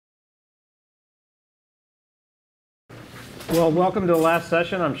Well, welcome to the last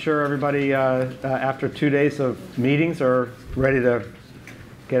session. I'm sure everybody, after 2 days of meetings, are ready to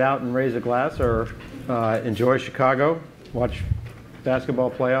get out and raise a glass or enjoy Chicago, watch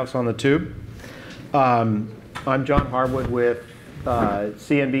basketball playoffs on the tube. I'm John Harwood with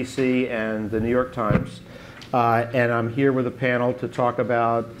CNBC and the New York Times, and I'm here with a panel to talk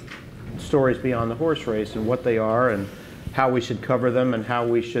about stories beyond the horse race and what they are and how we should cover them and how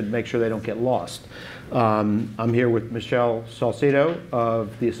we should make sure they don't get lost. I'm here with Michele Salcedo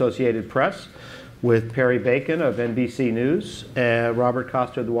of the Associated Press, with Perry Bacon of NBC News, and Robert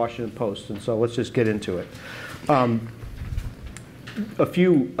Costa of the Washington Post. And so let's just get into it. A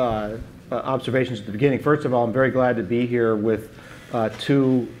few observations at the beginning. First of all, I'm very glad to be here with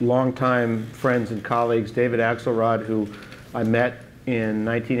two longtime friends and colleagues, David Axelrod, who I met in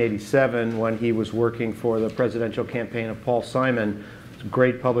 1987 when he was working for the presidential campaign of Paul Simon. He's a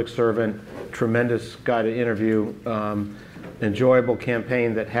great public servant, tremendous guy to interview, enjoyable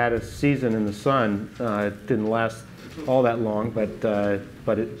campaign that had a season in the sun. It didn't last all that long, but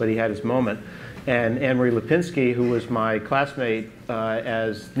he had his moment. And Anne-Marie Lipinski, who was my classmate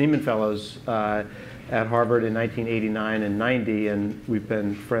as Nieman Fellows at Harvard in 1989 and 90, and we've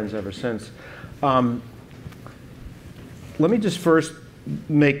been friends ever since. Let me just first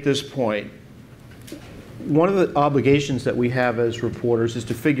make this point. One of the obligations that we have as reporters is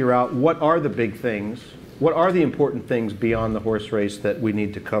to figure out what are the big things, what are the important things beyond the horse race that we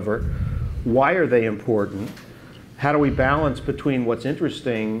need to cover, why are they important, how do we balance between what's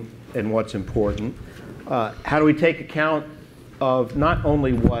interesting and what's important, how do we take account of not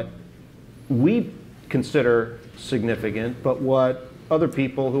only what we consider significant, but what other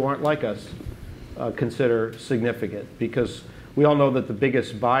people who aren't like us consider significant, because we all know that the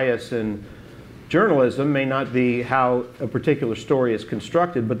biggest bias in journalism may not be how a particular story is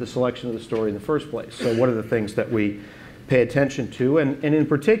constructed, but the selection of the story in the first place. So what are the things that we pay attention to? And in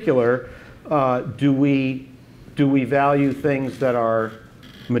particular, do we value things that are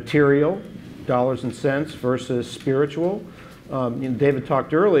material, dollars and cents, versus spiritual? David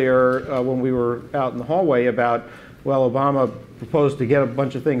talked earlier when we were out in the hallway about, well, Obama proposed to get a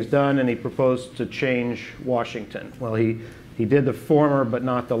bunch of things done, and he proposed to change Washington. Well, he did the former, but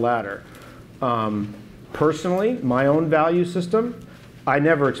not the latter. Personally, my own value system, I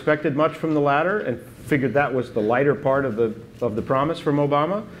never expected much from the latter and figured that was the lighter part of the promise from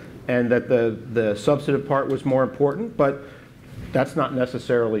Obama, and that the substantive part was more important, but that's not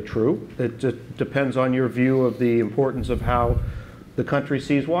necessarily true. It just depends on your view of the importance of how the country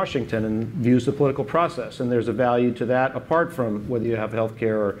sees Washington and views the political process, and there's a value to that apart from whether you have health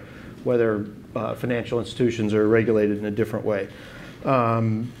care or whether financial institutions are regulated in a different way.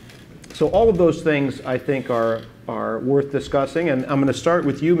 So all of those things, I think, are worth discussing. And I'm going to start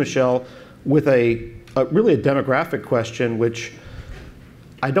with you, Michele, with really a demographic question, which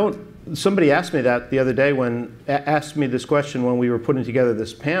somebody asked me that the other day asked me this question when we were putting together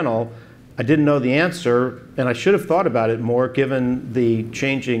this panel. I didn't know the answer, and I should have thought about it more given the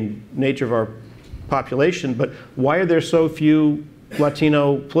changing nature of our population. But why are there so few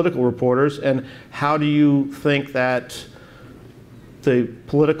Latino political reporters, and how do you think that the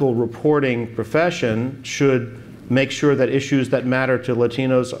political reporting profession should make sure that issues that matter to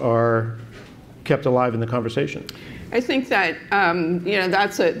Latinos are kept alive in the conversation? I think that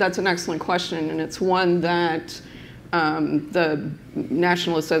that's an excellent question, and it's one that the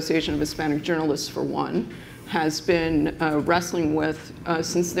National Association of Hispanic Journalists, for one, has been wrestling with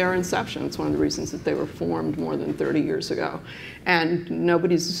since their inception. It's one of the reasons that they were formed more than 30 years ago, and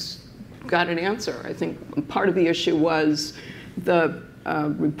nobody's got an answer. I think part of the issue was the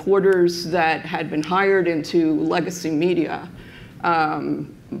reporters that had been hired into legacy media.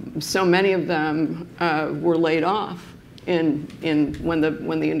 So many of them were laid off when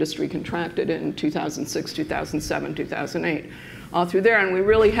the industry contracted in 2006, 2007, 2008, all through there, and we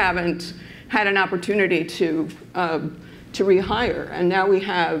really haven't had an opportunity to rehire. And now we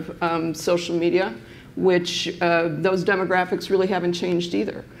have social media, which those demographics really haven't changed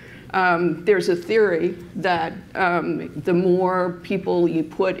either. There's a theory that the more people you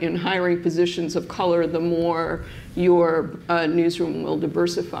put in hiring positions of color, the more your newsroom will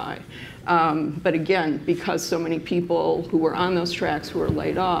diversify. But again, because so many people who were on those tracks who were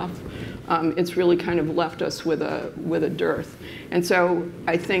laid off, it's really kind of left us with a dearth. And so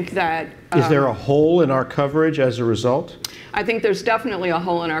I think that is there a hole in our coverage as a result? I think there's definitely a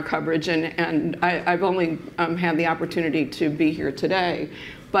hole in our coverage, and I've only had the opportunity to be here today.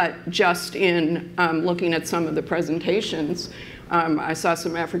 But just in looking at some of the presentations, I saw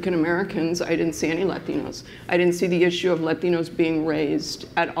some African Americans. I didn't see any Latinos. I didn't see the issue of Latinos being raised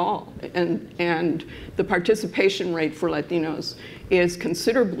at all. And the participation rate for Latinos is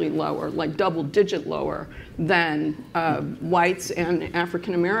considerably lower, like double-digit lower, than whites and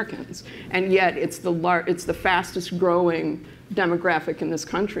African Americans. And yet it's the fastest growing demographic in this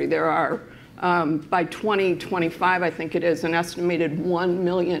country. There are, by 2025, I think it is, an estimated 1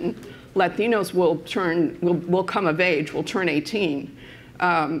 million Latinos will come of age, will turn 18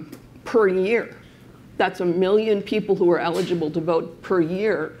 per year. That's 1 million people who are eligible to vote per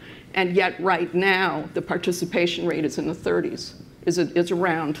year, and yet right now the participation rate is in the 30s. Is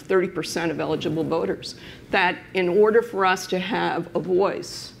around 30% of eligible voters. That in order for us to have a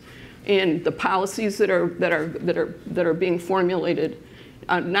voice in the policies that are being formulated,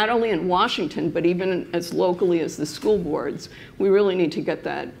 not only in Washington, but even as locally as the school boards, we really need to get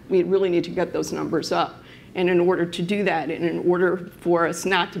that. We really need to get those numbers up. And in order to do that, and in order for us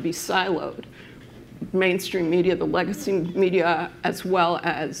not to be siloed, mainstream media, the legacy media, as well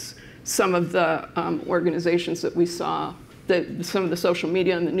as some of the organizations that we saw, some of the social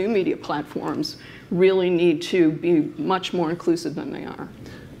media and the new media platforms really need to be much more inclusive than they are.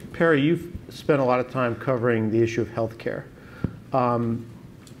 Perry, you've spent a lot of time covering the issue of health care.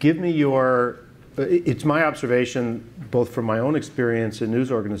 Give me your, it's my observation, both from my own experience in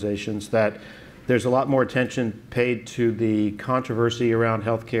news organizations, that there's a lot more attention paid to the controversy around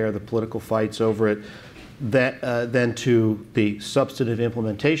health care, the political fights over it, than to the substantive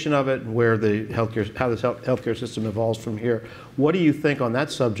implementation of it and where the healthcare, how this healthcare system evolves from here. What do you think on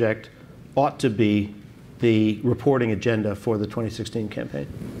that subject ought to be the reporting agenda for the 2016 campaign?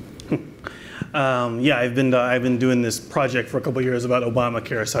 Yeah, I've been doing this project for a couple of years about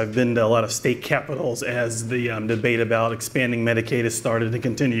Obamacare, so I've been to a lot of state capitals as the debate about expanding Medicaid has started and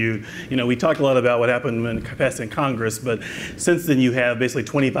continued. You know, we talked a lot about what happened when passed in Congress, but since then you have basically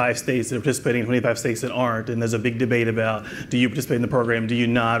 25 states that are participating, 25 states that aren't, and there's a big debate about, do you participate in the program, do you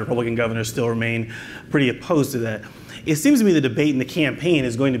not? Republican governors still remain pretty opposed to that. It seems to me the debate in the campaign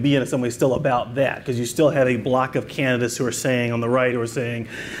is going to be in some way still about that, because you still have a block of candidates who are saying, on the right, who are saying,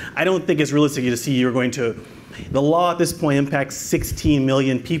 I don't think it's realistic to see you're going to, the law at this point impacts 16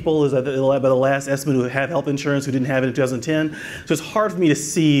 million people, is by the last estimate, who have health insurance who didn't have it in 2010. So it's hard for me to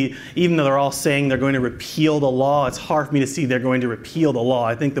see, even though they're all saying they're going to repeal the law, it's hard for me to see they're going to repeal the law.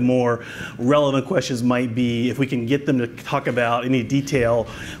 I think the more relevant questions might be if we can get them to talk about in any detail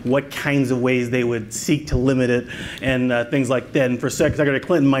what kinds of ways they would seek to limit it and things like that. And for Secretary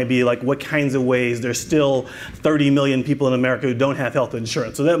Clinton might be like what kinds of ways there's still 30 million people in America who don't have health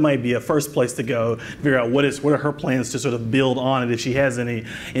insurance. So that might be a first place to go, figure out what are her plans to sort of build on it if she has any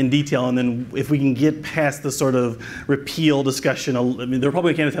in detail. And then if we can get past the sort of repeal discussion, I mean, the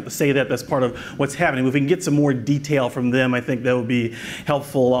Republican candidates have to say that that's part of what's happening. If we can get some more detail from them, I think that would be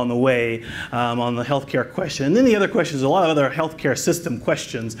helpful on the way on the healthcare question. And then the other questions, a lot of other healthcare system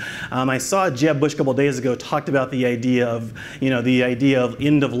questions. I saw Jeb Bush a couple of days ago talked about the idea of,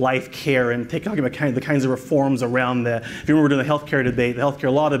 end-of-life care and talking about the kinds of reforms around that. If you remember during the healthcare debate, the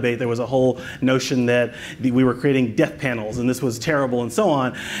healthcare law debate, there was a whole notion that we were creating death panels and this was terrible and so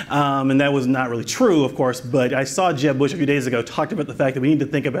on. And that was not really true, of course, but I saw Jeb Bush a few days ago talked about the fact that we need to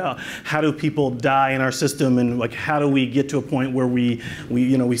think about how do people die in our system and like how do we get to a point where we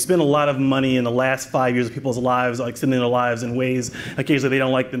spend a lot of money in the last 5 years of people's lives, like extending their lives in ways occasionally they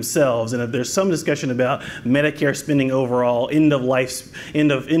don't like themselves. And if there's some discussion about Medicare spending overall, end of life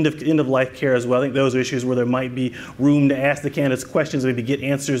care as well, I think those are issues where there might be room to ask the candidates questions and maybe get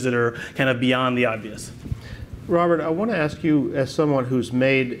answers that are kind of beyond the obvious. Robert, I want to ask you, as someone who's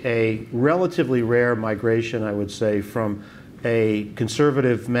made a relatively rare migration, I would say, from a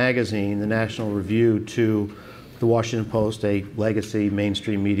conservative magazine, the National Review, to the Washington Post, a legacy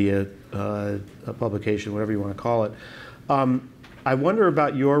mainstream media publication, whatever you want to call it. I wonder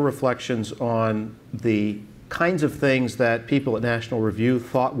about your reflections on the kinds of things that people at National Review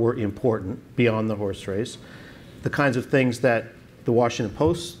thought were important beyond the horse race, the kinds of things that the Washington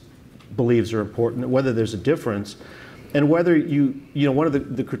Post believes are important, whether there's a difference, and whether one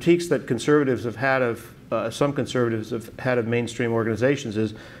of the critiques that conservatives have had of, some conservatives have had of mainstream organizations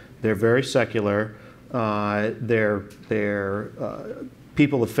is they're very secular, they're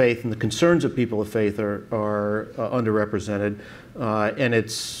people of faith, and the concerns of people of faith are underrepresented, and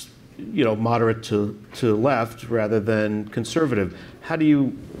it's moderate to left rather than conservative. How do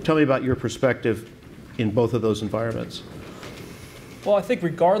you, tell me about your perspective in both of those environments? Well, I think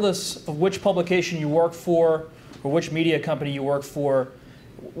regardless of which publication you work for or which media company you work for,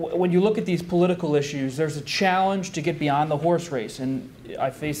 when you look at these political issues, there's a challenge to get beyond the horse race. And I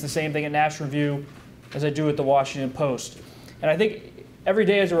face the same thing at National Review as I do at the Washington Post. And I think every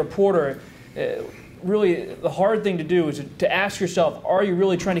day as a reporter, really the hard thing to do is to ask yourself, are you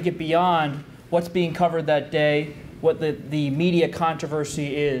really trying to get beyond what's being covered that day, what the media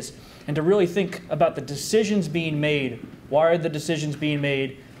controversy is, and to really think about the decisions being made. Why are the decisions being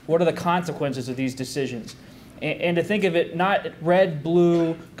made? What are the consequences of these decisions? And to think of it not red,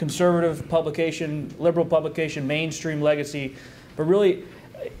 blue, conservative publication, liberal publication, mainstream legacy, but really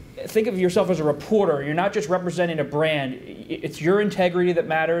think of yourself as a reporter. You're not just representing a brand. It's your integrity that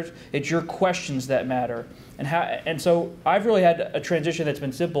matters. It's your questions that matter. And so I've really had a transition that's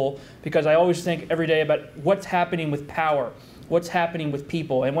been simple, because I always think every day about what's happening with power, what's happening with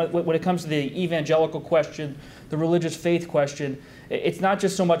people. And when it comes to the evangelical question, the religious faith question, it's not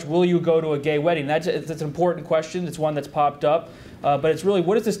just so much, will you go to a gay wedding? That's an important question. It's one that's popped up. But it's really,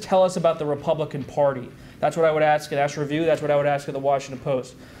 what does this tell us about the Republican Party? That's what I would ask at Astro Review. That's what I would ask at the Washington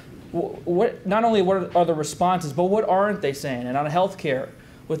Post. Not only what are the responses, but what aren't they saying? And on health care,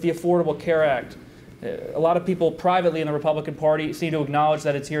 with the Affordable Care Act, a lot of people privately in the Republican Party seem to acknowledge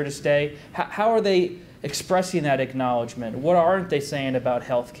that it's here to stay. How are they expressing that acknowledgement? What aren't they saying about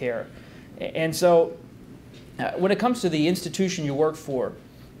health care? And so when it comes to the institution you work for,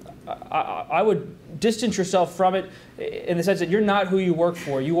 I would distance yourself from it in the sense that you're not who you work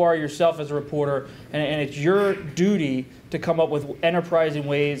for. You are yourself as a reporter, and it's your duty to come up with enterprising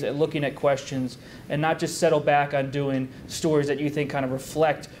ways at looking at questions and not just settle back on doing stories that you think kind of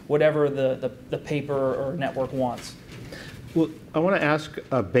reflect whatever the paper or network wants. Well, I want to ask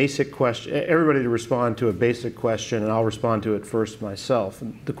a basic question, everybody to respond to a basic question, and I'll respond to it first myself.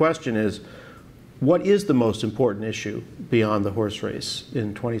 And the question is, what is the most important issue beyond the horse race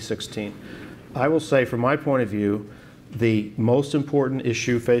in 2016? I will say, from my point of view, the most important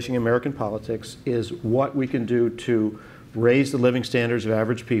issue facing American politics is what we can do to raise the living standards of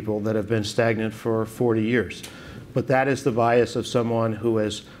average people that have been stagnant for 40 years. But that is the bias of someone who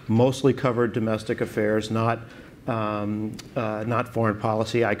has mostly covered domestic affairs, not foreign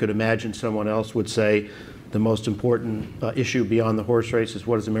policy. I could imagine someone else would say the most important issue beyond the horse race is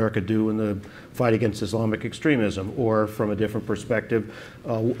what does America do in the fight against Islamic extremism? Or from a different perspective,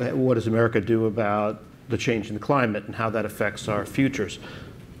 what does America do about the change in the climate and how that affects our futures?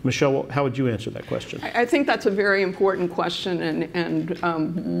 Michele, how would you answer that question? I think that's a very important question, and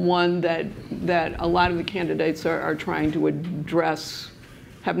one that a lot of the candidates are trying to address,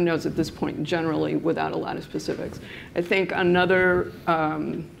 heaven knows at this point, generally without a lot of specifics. I think another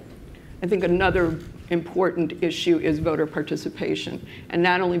important issue is voter participation, and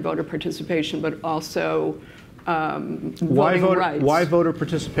not only voter participation, but also voting rights. Why voter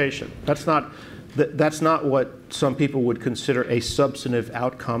participation? That's not what some people would consider a substantive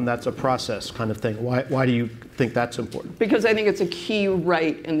outcome. That's a process kind of thing. Why do you think that's important? Because I think it's a key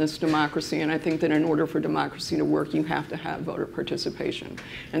right in this democracy, and I think that in order for democracy to work, you have to have voter participation.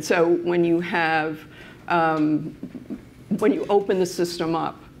 And so when you have, when you open the system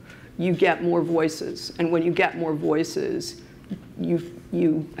up, you get more voices, and when you get more voices,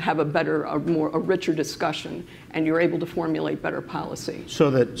 you have a richer discussion, and you're able to formulate better policy. So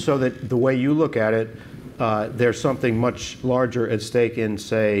that the way you look at it, there's something much larger at stake in,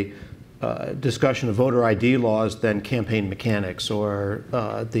 say, discussion of voter ID laws than campaign mechanics or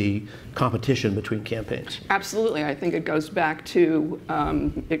the competition between campaigns. Absolutely, I think it goes back to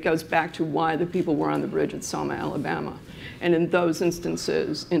why the people were on the bridge at Selma, Alabama, and in those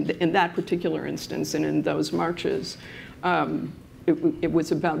instances, in that particular instance, and in those marches. It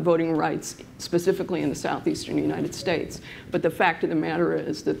was about voting rights, specifically in the southeastern United States. But the fact of the matter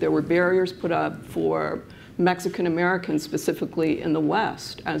is that there were barriers put up for Mexican Americans, specifically in the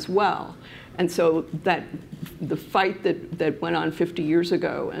West, as well. And so that the fight that went on 50 years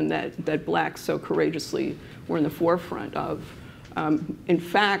ago, and that blacks so courageously were in the forefront of, in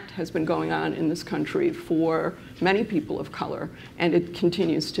fact, has been going on in this country for many people of color, and it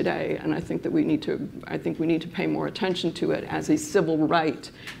continues today. And I think that we need to pay more attention to it as a civil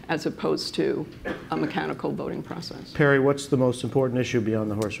right, as opposed to a mechanical voting process. Perry, what's the most important issue beyond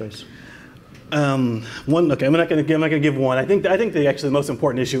the horse race? Okay, I'm not going to give one. I think the most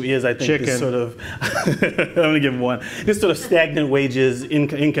important issue is, I think, chicken. This sort of I'm going to give one. This sort of stagnant wages,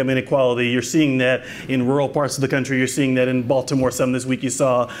 income inequality. You're seeing that in rural parts of the country. You're seeing that in Baltimore. Some this week you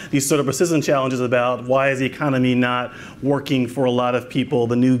saw these sort of persistent challenges about why is the economy not working for a lot of people.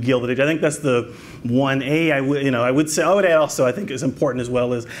 The new Gilded Age. I think that's the 1A. I would add also, I think is important as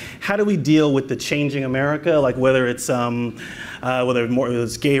well, is how do we deal with the changing America, like whether it's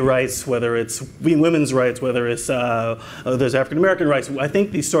gay rights, whether it's it's women's rights, whether it's there's African American rights. I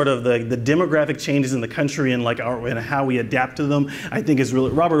think these sort of the demographic changes in the country and and how we adapt to them, I think is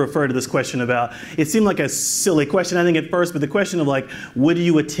really. Robert referred to this question about. It seemed like a silly question, I think, at first, but the question of like, would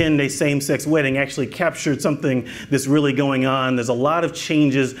you attend a same-sex wedding, actually captured something that's really going on. There's a lot of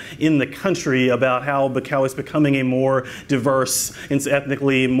changes in the country about how it's becoming a more diverse and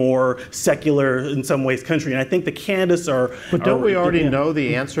ethnically more secular, in some ways, country. And I think the candidates are. But don't we already know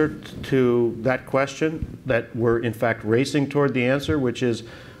the answer to that question? That we're in fact racing toward the answer, which is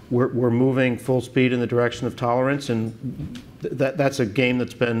we're moving full speed in the direction of tolerance, and that's a game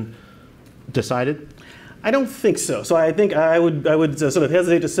that's been decided? I don't think so. So I think I would sort of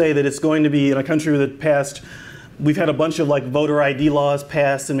hesitate to say that it's going to be in a country that passed. We've had a bunch of like voter ID laws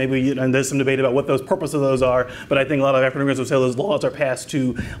passed, and maybe and there's some debate about what those purposes of those are. But I think a lot of African Americans would say those laws are passed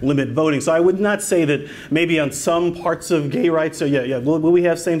to limit voting. So I would not say that maybe on some parts of gay rights. So yeah. Will we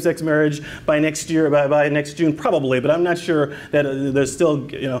have same-sex marriage by next year, by next June? Probably, but I'm not sure that there's still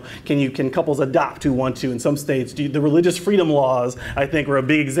can couples adopt who want to in some states. The religious freedom laws I think are a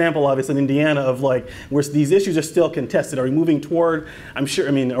big example, obviously in Indiana, of like where these issues are still contested. Are we moving toward? Are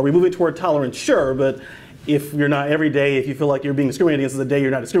we moving toward tolerance? Sure, but if you're not every day, if you feel like you're being discriminated against, is the day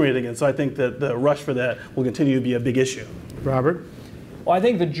you're not discriminated against. So I think that the rush for that will continue to be a big issue. Robert? Well, I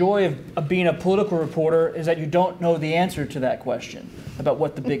think the joy of being a political reporter is that you don't know the answer to that question about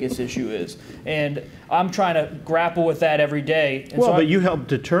what the biggest issue is. And I'm trying to grapple with that every day. And well, but you help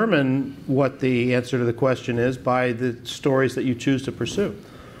determine what the answer to the question is by the stories that you choose to pursue.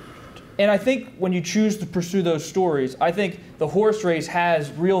 And I think when you choose to pursue those stories, I think the horse race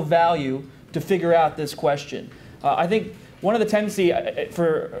has real value to figure out this question. I think one of the tendency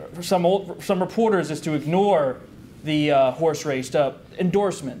for some reporters is to ignore the horse race,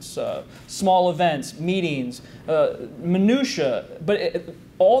 endorsements, small events, meetings, minutia, but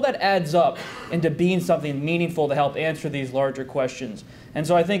all that adds up into being something meaningful to help answer these larger questions. And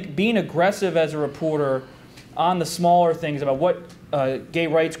so I think being aggressive as a reporter on the smaller things about what gay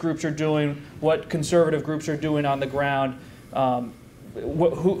rights groups are doing, what conservative groups are doing on the ground,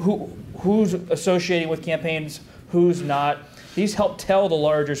 who's associating with campaigns, who's not. These help tell the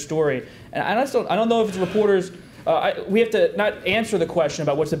larger story. And I don't know if it's reporters. We have to not answer the question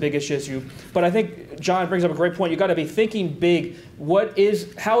about what's the biggest issue, but I think John brings up a great point. You've got to be thinking big.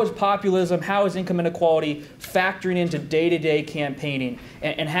 How is populism, how is income inequality factoring into day-to-day campaigning?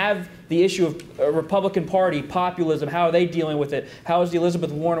 And have the issue of a Republican Party, populism, how are they dealing with it? How is the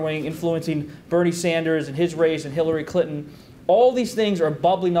Elizabeth Warren wing influencing Bernie Sanders and his race and Hillary Clinton? All these things are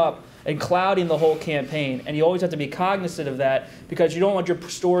bubbling up and clouding the whole campaign. And you always have to be cognizant of that because you don't want your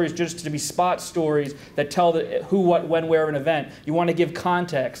stories just to be spot stories that tell the who, what, when, where of an event. You want to give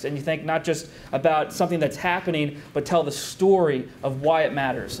context, and you think not just about something that's happening, but tell the story of why it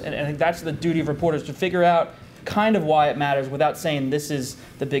matters. And I think that's the duty of reporters, to figure out kind of why it matters without saying this is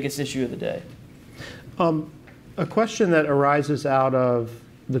the biggest issue of the day. A question that arises out of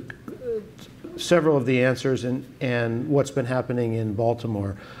several of the answers and what's been happening in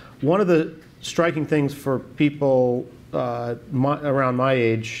Baltimore. One of the striking things for people around my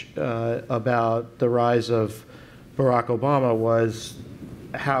age about the rise of Barack Obama was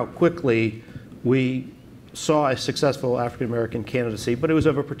how quickly we saw a successful African American candidacy, but it was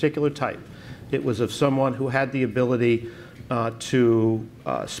of a particular type. It was of someone who had the ability to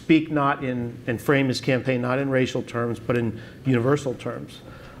speak and frame his campaign not in racial terms, but in universal terms.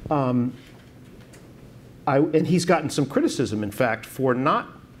 And he's gotten some criticism, in fact, for not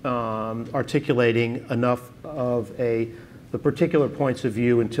articulating enough of the particular points of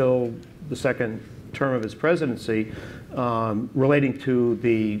view until the second term of his presidency relating to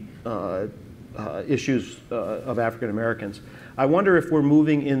the issues of African Americans. I wonder if we're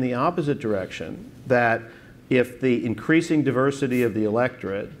moving in the opposite direction, that if the increasing diversity of the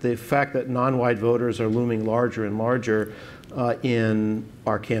electorate, the fact that non-white voters are looming larger and larger in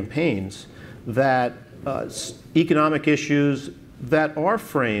our campaigns, that economic issues that are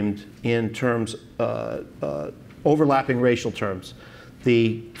framed in terms, overlapping racial terms.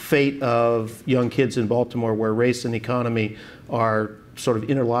 The fate of young kids in Baltimore, where race and economy are sort of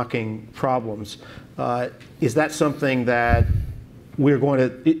interlocking problems. Is that something that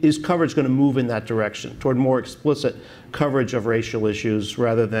is coverage going to move in that direction, toward more explicit coverage of racial issues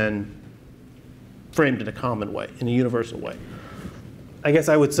rather than framed in a common way, in a universal way? I guess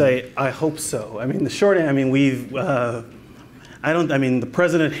I would say I hope so. I mean, the short answer, the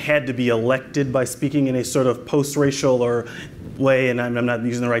president had to be elected by speaking in a sort of post-racial or way, and I'm not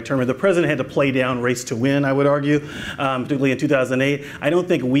using the right term, the president had to play down race to win, I would argue, particularly in 2008. I don't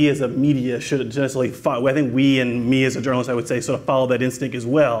think we as a media should necessarily follow. I think we and me as a journalist, I would say, sort of follow that instinct as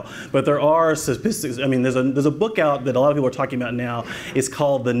well. But there are statistics. I mean, there's a book out that a lot of people are talking about now. It's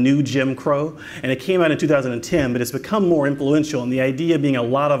called The New Jim Crow, and it came out in 2010, but it's become more influential. And the idea being a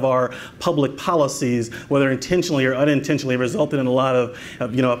lot of our public policies, whether intentionally or unintentionally, resulted in a lot of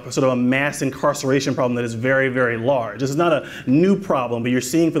sort of a mass incarceration problem that is very, very large. This is not a new problem, but you're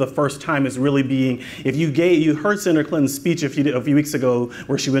seeing for the first time it's really being, if you heard Senator Clinton's speech a few weeks ago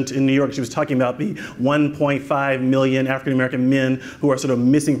where she went in New York, she was talking about the 1.5 million African American men who are sort of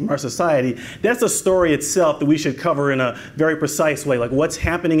missing from our society. That's a story itself that we should cover in a very precise way, like what's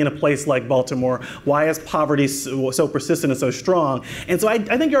happening in a place like Baltimore, why is poverty so persistent and so strong. And so I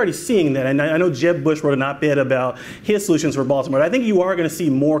think you're already seeing that, and I know Jeb Bush wrote an op-ed about his solutions for Baltimore. But I think you are going to see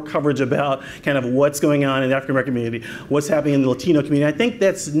more coverage about kind of what's going on in the African American community, what's happening in the Latino community. I think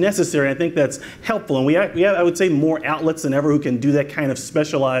that's necessary. I think that's helpful, and we have, I would say, more outlets than ever who can do that kind of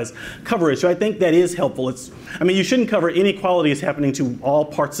specialized coverage. So I think that is helpful. I mean, you shouldn't cover inequality is happening to all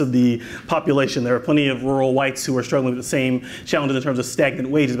parts of the population. There are plenty of rural whites who are struggling with the same challenges in terms of stagnant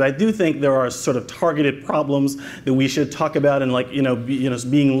wages. But I do think there are sort of targeted problems that we should talk about, and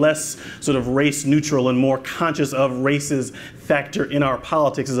being less sort of race neutral and more conscious of race's factor in our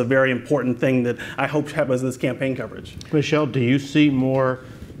politics is a very important thing that I hope happens in this campaign coverage. Michele, do you see more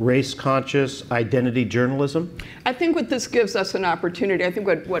race-conscious identity journalism? I think what this gives us an opportunity, I think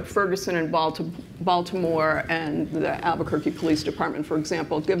what Ferguson and Baltimore and the Albuquerque Police Department, for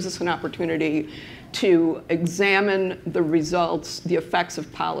example, gives us an opportunity to examine the results, the effects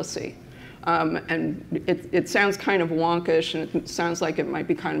of policy. And it sounds kind of wonkish, and it sounds like it might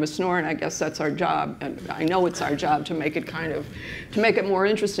be kind of a snore, and I guess that's our job. And I know it's our job to make it more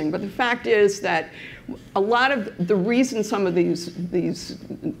interesting. But the fact is that a lot of the reason some of these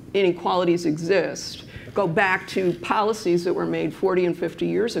inequalities exist go back to policies that were made 40 and 50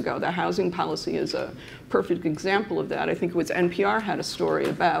 years ago. The housing policy is a perfect example of that. I think it was NPR had a story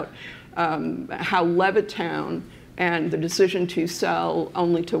about how Levittown and the decision to sell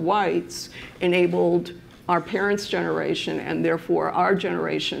only to whites enabled our parents' generation, and therefore our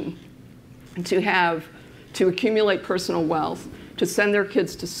generation, to accumulate personal wealth, to send their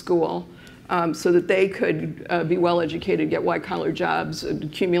kids to school, so that they could be well educated, get white-collar jobs,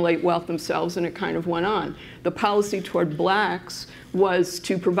 accumulate wealth themselves, and it kind of went on. The policy toward blacks was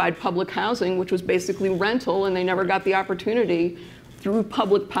to provide public housing, which was basically rental, and they never got the opportunity through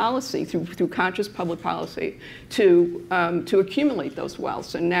public policy, through conscious public policy, to accumulate those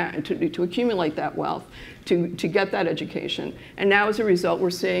wealths, and now to accumulate that wealth, to get that education. And now, as a result, we're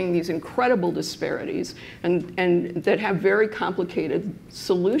seeing these incredible disparities, and that have very complicated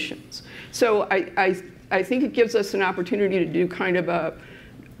solutions. So I think it gives us an opportunity to do kind of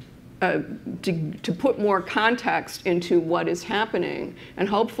to put more context into what is happening, and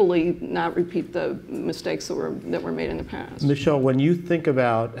hopefully not repeat the mistakes that were made in the past. Michele, when you think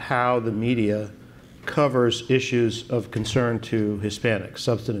about how the media covers issues of concern to Hispanics,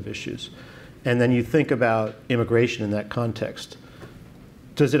 substantive issues, and then you think about immigration in that context,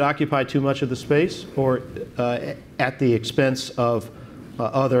 does it occupy too much of the space, or at the expense of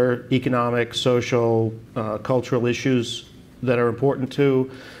other economic, social, cultural issues that are important to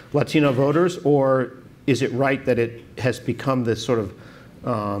Latino voters, or is it right that it has become this sort of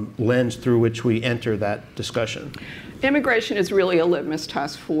lens through which we enter that discussion? Immigration is really a litmus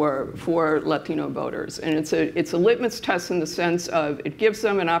test for Latino voters, and it's a litmus test in the sense of it gives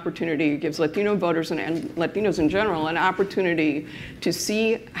them an opportunity, it gives Latino voters and Latinos in general an opportunity to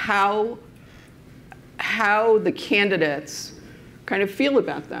see how the candidates kind of feel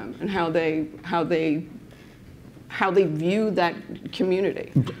about them and how they view that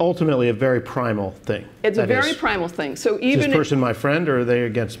community. Ultimately a very primal thing. It's a very primal thing. So even is this person my friend, or are they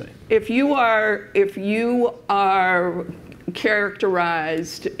against me? If you are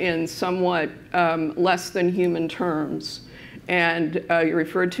characterized in somewhat less than human terms, and you're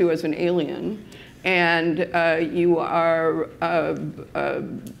referred to as an alien, and you are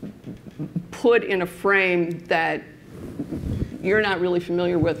put in a frame that you're not really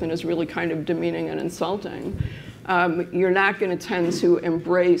familiar with and is really kind of demeaning and insulting, you're not going to tend to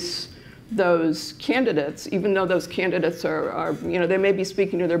embrace those candidates, even though those candidates are they may be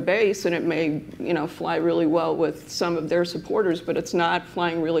speaking to their base, and it may, fly really well with some of their supporters, but it's not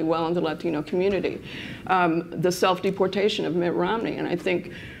flying really well in the Latino community. The self-deportation of Mitt Romney, and I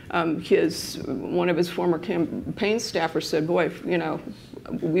think one of his former campaign staffers said, boy,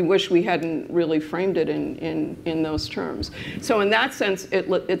 we wish we hadn't really framed it in those terms. So in that sense,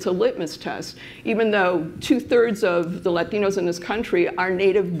 it's a litmus test. Even though 2/3 of the Latinos in this country are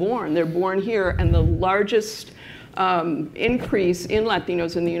native born, they're born here, and the largest increase in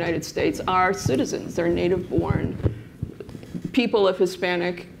Latinos in the United States are citizens. They're native born people of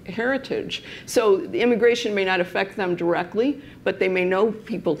Hispanic heritage. So the immigration may not affect them directly, but they may know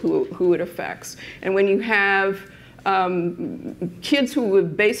people who it affects. And when you have kids who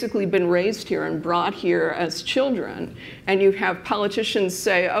have basically been raised here and brought here as children, and you have politicians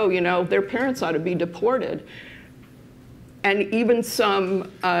say, oh, you know, their parents ought to be deported, and even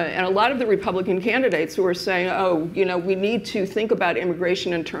some, and a lot of the Republican candidates who are saying, oh, you know, we need to think about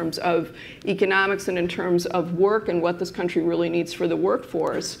immigration in terms of economics and in terms of work and what this country really needs for the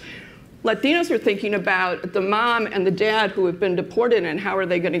workforce. Latinos are thinking about the mom and the dad who have been deported and how are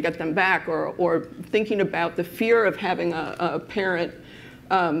they going to get them back, or thinking about the fear of having a parent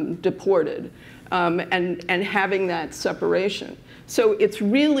deported and having that separation. So it's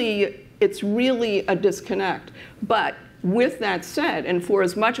really a disconnect. But with that said, and for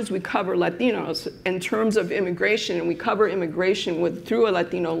as much as we cover Latinos in terms of immigration, and we cover immigration through a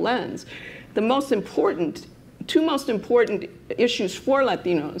Latino lens, the two most important issues for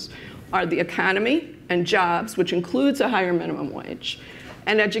Latinos are the economy and jobs, which includes a higher minimum wage,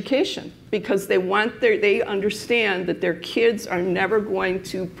 and education, because they understand that their kids are never going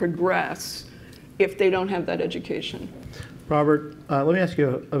to progress if they don't have that education. Robert, let me ask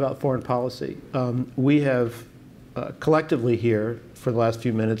you about foreign policy. We have collectively here for the last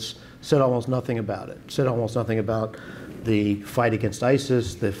few minutes said almost nothing about it, said almost nothing about the fight against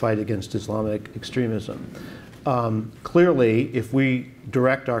ISIS, the fight against Islamic extremism. Clearly, if we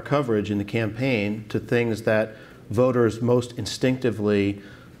direct our coverage in the campaign to things that voters most instinctively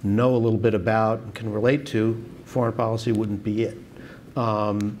know a little bit about and can relate to, foreign policy wouldn't be it.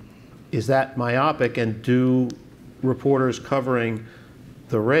 Is that myopic, and do reporters covering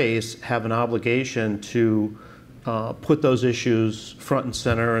the race have an obligation to put those issues front and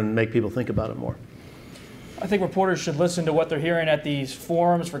center and make people think about it more? I think reporters should listen to what they're hearing at these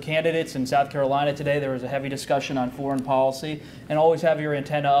forums for candidates. In South Carolina today, there was a heavy discussion on foreign policy, and always have your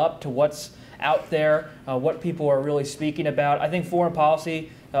antenna up to what's out there, what people are really speaking about. I think foreign policy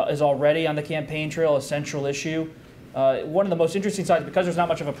is already on the campaign trail a central issue. One of the most interesting sides, because there's not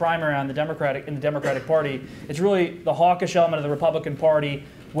much of a primary in the Democratic Party, it's really the hawkish element of the Republican Party.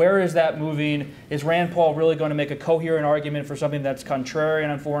 Where is that moving? Is Rand Paul really going to make a coherent argument for something that's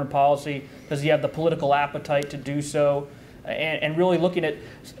contrarian on foreign policy? Does he have the political appetite to do so? And really looking at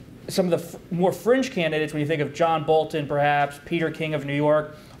some of the more fringe candidates, when you think of John Bolton, perhaps, Peter King of New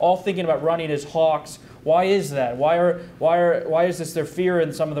York, all thinking about running as hawks. Why is that? Why is this their fear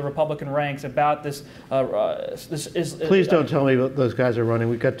in some of the Republican ranks about this? Please don't tell me those guys are running.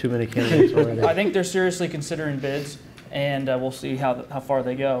 We've got too many candidates already. I think they're seriously considering bids, and we'll see how far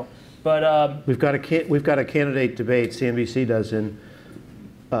they go. But we've got a candidate debate CNBC does in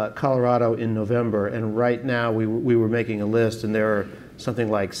Colorado in November, and right now we were making a list, and there are something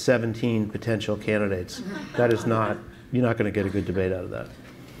like 17 potential candidates. That is not, you're not going to get a good debate out of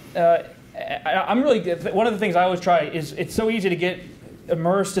that. I'm really, one of the things I always try is, it's so easy to get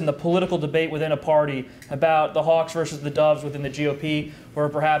immersed in the political debate within a party about the hawks versus the doves within the GOP, or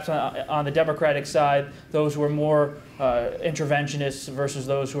perhaps on the Democratic side, those who are more interventionists versus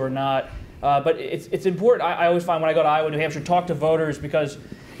those who are not. But it's important. I always find when I go to Iowa, New Hampshire, talk to voters, because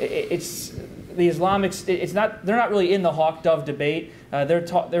it's the Islamics. They're not really in the hawk-dove debate.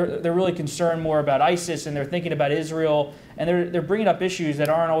 They're really concerned more about ISIS, and they're thinking about Israel, and they're bringing up issues that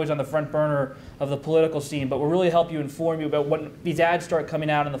aren't always on the front burner of the political scene, but will really help you, inform you about when these ads start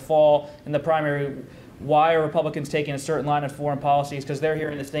coming out in the fall in the primary. Why are Republicans taking a certain line of foreign policies? Because they're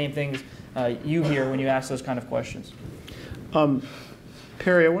hearing the same things you hear when you ask those kind of questions.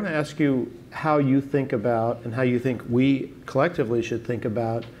 Perry, I want to ask you how you think about, and how you think we collectively should think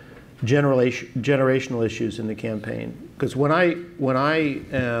about, generational issues in the campaign. Because when I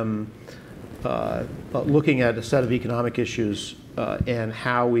am looking at a set of economic issues and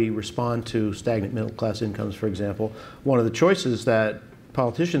how we respond to stagnant middle class incomes, for example, one of the choices that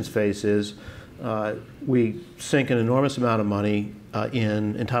politicians face is we sink an enormous amount of money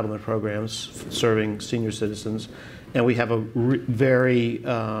in entitlement programs serving senior citizens, and we have a very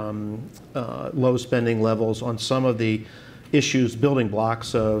low spending levels on some of the issues, building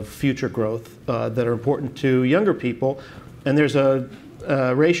blocks of future growth that are important to younger people. And there's a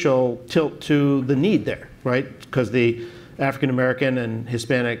racial tilt to the need there, right? Because the African American and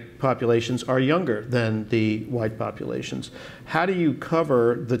Hispanic populations are younger than the white populations. How do you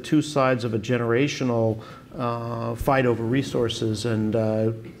cover the two sides of a generational fight over resources, and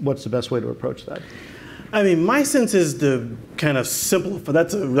what's the best way to approach that? I mean, my sense is to kind of simplify.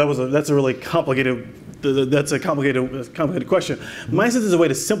 That's a really complicated. That's a complicated question. My sense is a way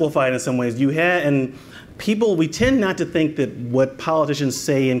to simplify it in some ways. We tend not to think that what politicians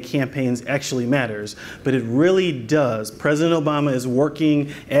say in campaigns actually matters, but it really does. President Obama is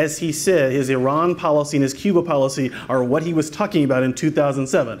working, as he said, his Iran policy and his Cuba policy are what he was talking about in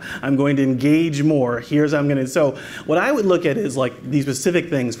 2007. I'm going to engage more. So what I would look at is like these specific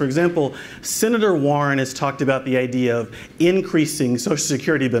things. For example, Senator Warren has talked about the idea of increasing Social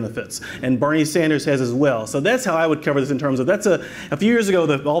Security benefits, and Bernie Sanders has as well. So that's how I would cover this in terms of, a few years ago,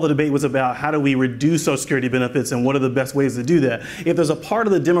 all the debate was about how do we reduce Social Security benefits and what are the best ways to do that. If there's a part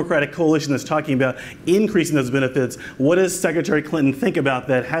of the Democratic coalition that's talking about increasing those benefits, what does Secretary Clinton think about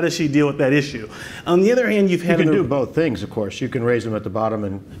that? How does she deal with that issue? On the other hand, you can do both things, of course. You can raise them at the bottom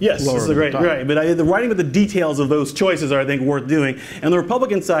and lower them at the top. Right. But the writing about the details of those choices are, I think, worth doing. And the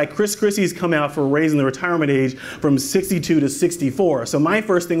Republican side, Chris Christie's come out for raising the retirement age from 62 to 64. So my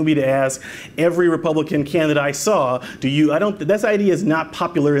first thing would be to ask every Republican candidate I saw, this idea is not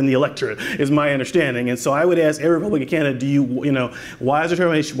popular in the electorate, is my understanding. And so I would ask every Republican candidate, why is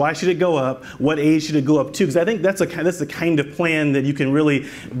retirement age, why should it go up? What age should it go up to? Because I think that's the kind of plan that you can really,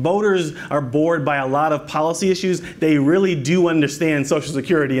 voters are bored by a lot of policy issues. They really do understand Social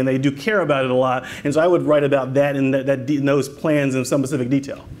Security and they do care about it a lot. And so I would write about that in those plans in some specific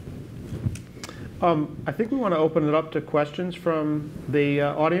detail. I think we want to open it up to questions from the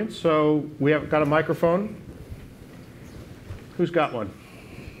audience. So we have got a microphone. Who's got one?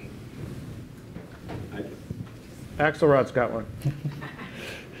 Axelrod's got one.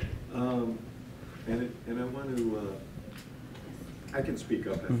 And I want to, I can speak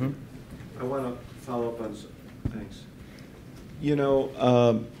up, I think. I want to follow up on, thanks.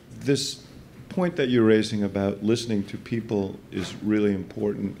 This point that you're raising about listening to people is really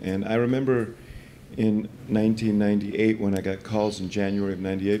important. And I remember in 1998 when I got calls in January of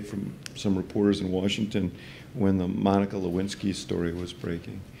 98 from some reporters in Washington when the Monica Lewinsky story was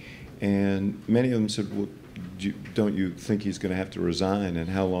breaking. And many of them said, well, don't you think he's going to have to resign, and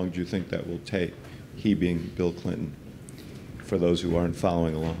how long do you think that will take? He being Bill Clinton, for those who aren't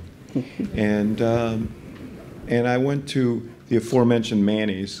following along. And I went to the aforementioned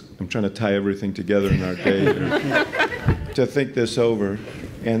Manny's. I'm trying to tie everything together in our day here, to think this over.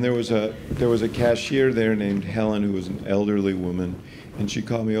 And there was a cashier there named Helen, who was an elderly woman, and she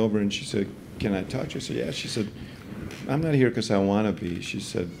called me over and she said, "Can I talk to you?" I said, "Yeah." She said, "I'm not here because I want to be." She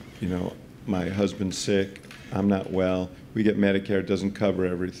said, "My husband's sick. I'm not well. We get Medicare. It doesn't cover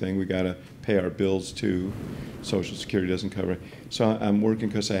everything. We got to pay our bills too. Social Security doesn't cover it. So I'm working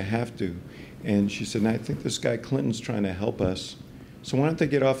because I have to." And she said, "I think this guy Clinton's trying to help us. So why don't they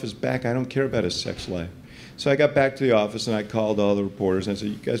get off his back? I don't care about his sex life." So I got back to the office and I called all the reporters and I said,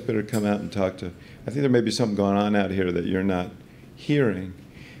 "You guys better come out and talk to, I think there may be something going on out here that you're not hearing."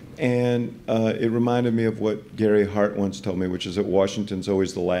 And it reminded me of what Gary Hart once told me, which is that Washington's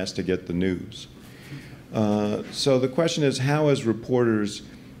always the last to get the news. So the question is, how as reporters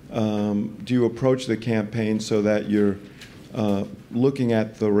do you approach the campaign so that you're looking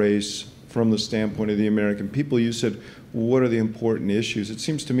at the race from the standpoint of the American people? You said, what are the important issues? It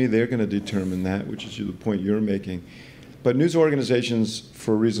seems to me they're going to determine that, which is the point you're making. But news organizations,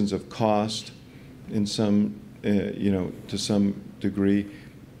 for reasons of cost, in some, to some degree,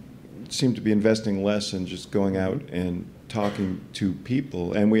 seem to be investing less in just going out and talking to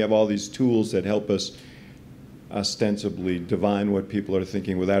people. And we have all these tools that help us ostensibly divine what people are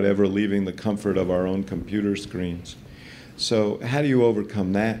thinking without ever leaving the comfort of our own computer screens. So how do you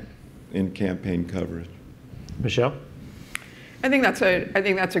overcome that in campaign coverage? Michele? I think that's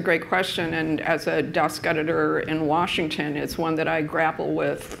a great question, and as a desk editor in Washington, it's one that I grapple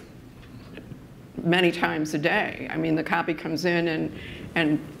with many times a day. I mean, the copy comes in,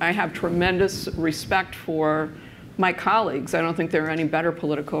 and I have tremendous respect for my colleagues. I don't think there are any better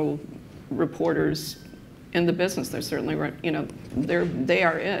political reporters in the business. They're certainly, they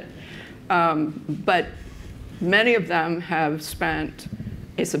are it. But many of them have spent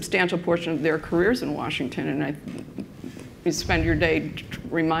a substantial portion of their careers in Washington, and you spend your day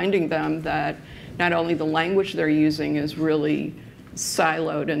reminding them that not only the language they're using is really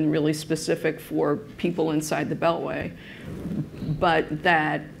siloed and really specific for people inside the Beltway, but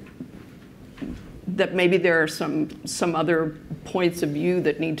that maybe there are some other points of view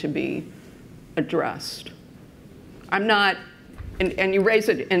that need to be addressed. I'm not, and you raise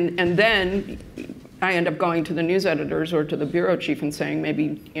it, and then I end up going to the news editors or to the bureau chief and saying,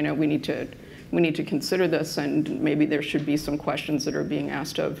 maybe we need to consider this, and maybe there should be some questions that are being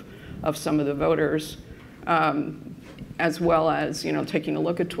asked of some of the voters. as well as, you know, taking a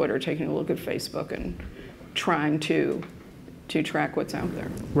look at Twitter, taking a look at Facebook, and trying to track what's out there.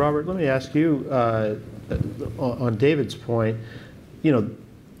 Robert, let me ask you, on David's point, you know,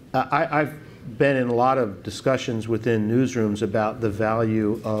 I've been in a lot of discussions within newsrooms about the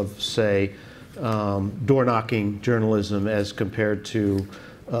value of, say, door-knocking journalism as compared to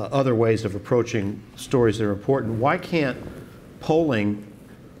other ways of approaching stories that are important. Why can't polling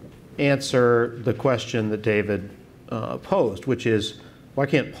answer the question that David posed, which is, why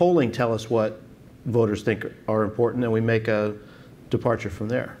can't polling tell us what voters think are important, and we make a departure from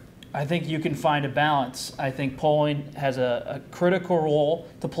there? I think you can find a balance. I think polling has a critical role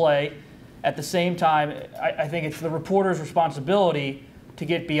to play. At the same time, I think it's the reporter's responsibility to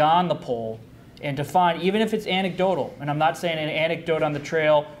get beyond the poll and to find, even if it's anecdotal, and I'm not saying an anecdote on the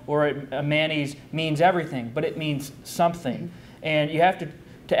trail or a Manny's means everything, but it means something. And you have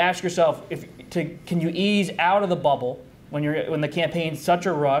to ask yourself, can you ease out of the bubble when the campaign's such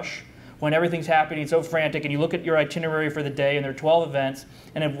a rush, when everything's happening so frantic, and you look at your itinerary for the day and there are 12 events,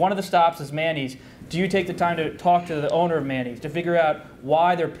 and if one of the stops is Manny's, do you take the time to talk to the owner of Manny's, to figure out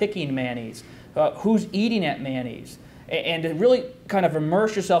why they're picking Manny's, who's eating at Manny's, and to really kind of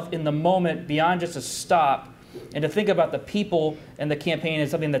immerse yourself in the moment beyond just a stop, and to think about the people and the campaign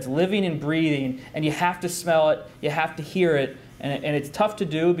as something that's living and breathing, and you have to smell it, you have to hear it, and it's tough to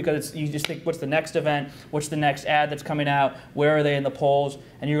do because you just think, what's the next event, what's the next ad that's coming out, where are they in the polls,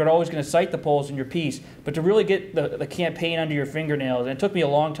 and you're always going to cite the polls in your piece. But to really get the campaign under your fingernails, and it took me a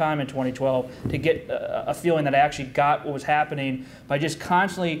long time in 2012 to get a feeling that I actually got what was happening by just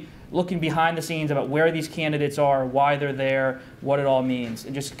constantly looking behind the scenes about where these candidates are, why they're there, what it all means,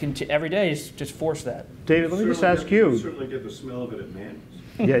 and just every day just force that. David, let me just ask you. Certainly get the smell of it at Manny's.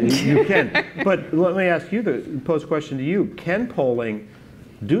 Yeah, you can. But let me ask you, pose a question to you. Can polling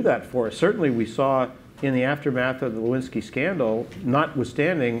do that for us? Certainly we saw in the aftermath of the Lewinsky scandal,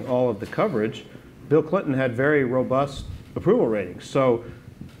 notwithstanding all of the coverage, Bill Clinton had very robust approval ratings. So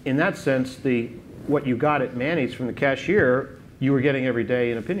in that sense, what you got at Manny's from the cashier, you were getting every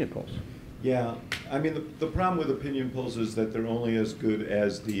day in opinion polls. Yeah, I mean, the problem with opinion polls is that they're only as good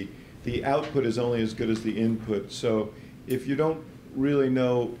as the output is only as good as the input. So if you don't really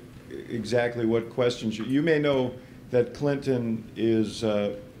know exactly what questions you may know that Clinton is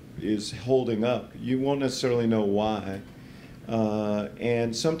holding up. You won't necessarily know why,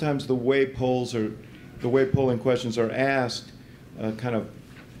 and sometimes the way polling questions are asked kind of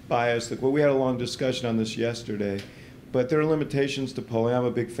bias. Well, we had a long discussion on this yesterday, but there are limitations to polling. I'm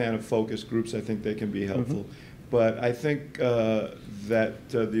a big fan of focus groups. I think they can be helpful, but I think that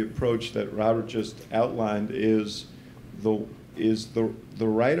the approach that Robert just outlined is the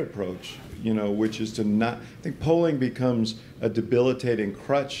right approach, you know, which is to not, I think polling becomes a debilitating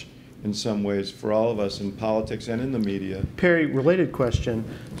crutch in some ways for all of us in politics and in the media. Perry, related question.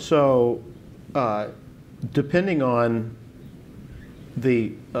 So depending on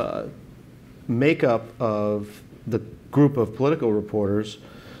the makeup of the group of political reporters,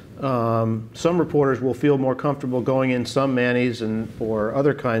 some reporters will feel more comfortable going in some Manny's or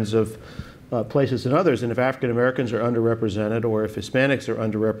other kinds of places than others, and if African Americans are underrepresented or if Hispanics are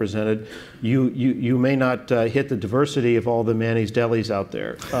underrepresented, you may not hit the diversity of all the Manny's delis out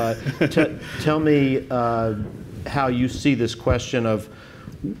there. Tell me how you see this question of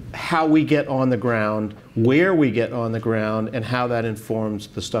how we get on the ground, where we get on the ground, and how that informs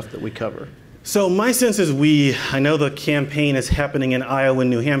the stuff that we cover. So my sense is I know the campaign is happening in Iowa and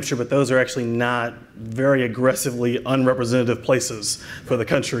New Hampshire, but those are actually not very aggressively unrepresentative places for the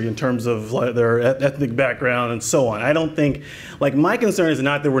country in terms of their ethnic background and so on. I don't think, my concern is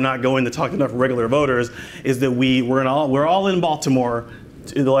not that we're not going to talk to enough regular voters, is that we're all in Baltimore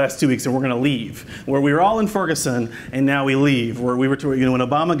in the last 2 weeks, and we're going to leave. Where we were all in Ferguson, and now we leave. Where we were, when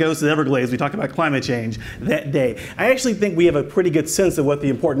Obama goes to the Everglades, we talked about climate change that day. I actually think we have a pretty good sense of what the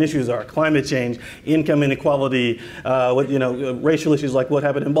important issues are: climate change, income inequality, racial issues like what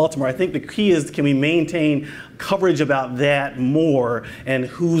happened in Baltimore. I think the key is, can we maintain coverage about that more, and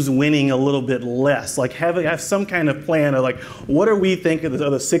who's winning a little bit less? Have some kind of plan of what are we thinking of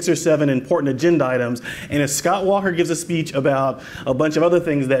the 6 or 7 important agenda items? And if Scott Walker gives a speech about a bunch of other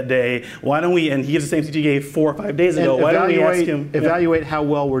things that day, why don't we, and he gives the same speech he gave 4 or 5 days ago, why don't we ask him? Evaluate how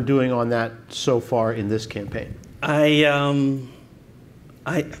well we're doing on that so far in this campaign. I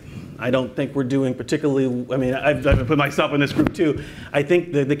don't think we're doing particularly, I've put myself in this group too. I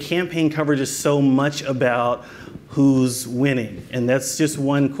think the campaign coverage is so much about who's winning? And that's just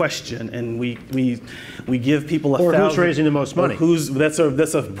one question. And we give people Or who's raising the most money. That's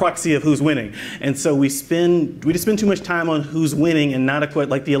a proxy of who's winning. And so we just spend too much time on who's winning and not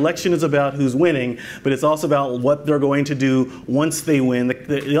like the election is about who's winning, but it's also about what they're going to do once they win.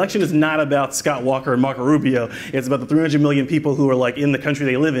 The election is not about Scott Walker and Marco Rubio. It's about the 300 million people who are like in the country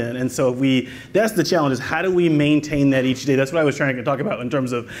they live in. And so that's the challenge, is how do we maintain that each day? That's what I was trying to talk about in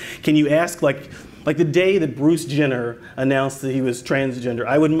terms of, can you ask like the day that Bruce Jenner announced that he was transgender,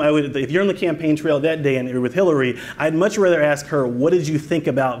 I would, if you're on the campaign trail that day and you're with Hillary, I'd much rather ask her, what did you think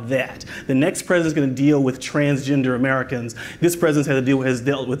about that? The next president's going to deal with transgender Americans. This president has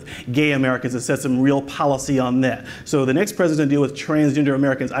dealt with gay Americans and set some real policy on that. So the next president's going to deal with transgender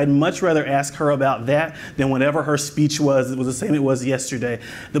Americans. I'd much rather ask her about that than whatever her speech was. It was the same it was yesterday.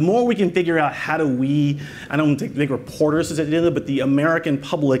 The more we can figure out how do we, I don't think reporters is at the end of it, but the American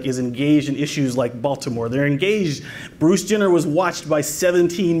public is engaged in issues like Baltimore. They're engaged. Bruce Jenner was watched by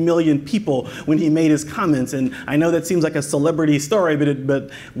 17 million people when he made his comments, and I know that seems like a celebrity story,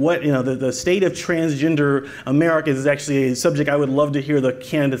 but what, you know, the state of transgender Americans is actually a subject I would love to hear the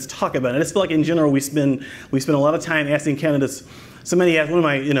candidates talk about. And I just feel like in general we spend a lot of time asking candidates. Somebody asked, one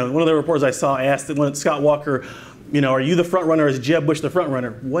of the reporters I saw asked that when Scott Walker, are you the front runner? Is Jeb Bush the front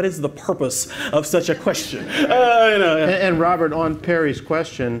runner? What is the purpose of such a question? And Robert, on Perry's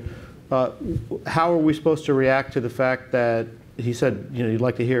question, how are we supposed to react to the fact that he said, you'd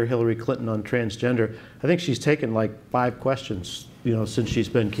like to hear Hillary Clinton on transgender? I think she's taken like 5 questions, since she's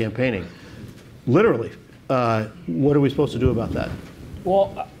been campaigning. Literally. What are we supposed to do about that?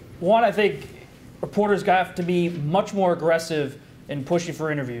 Well, one, I think reporters have to be much more aggressive in pushing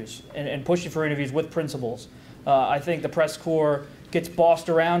for interviews and pushing for interviews with principals. I think the press corps gets bossed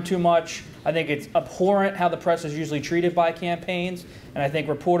around too much. I think it's abhorrent how the press is usually treated by campaigns, and I think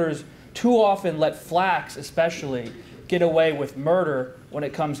reporters too often let flacks, especially, get away with murder when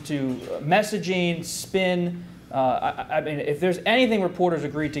it comes to messaging, spin. I mean, if there's anything reporters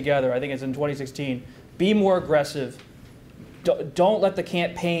agreed together, I think it's in 2016, be more aggressive. Don't let the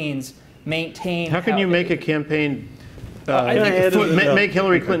campaigns maintain. How can you make a campaigin make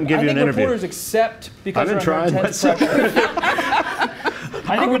Hillary Clinton give you an interview? I think reporters accept because I've been trying myself.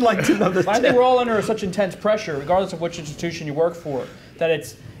 I would like to know this. I think we're all under such intense pressure, regardless of which institution you work for, that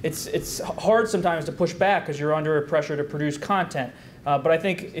it's hard sometimes to push back because you're under pressure to produce content. But I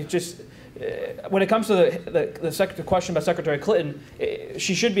think it just, when it comes to the question about Secretary Clinton,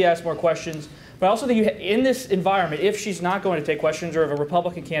 she should be asked more questions. But I also think in this environment, if she's not going to take questions, or if a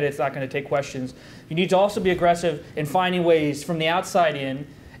Republican candidate's not going to take questions, you need to also be aggressive in finding ways from the outside in.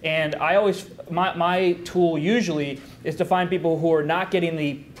 And I always, my tool usually is to find people who are not getting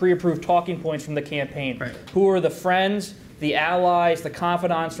the pre-approved talking points from the campaign. Right. Who are the friends, the allies, the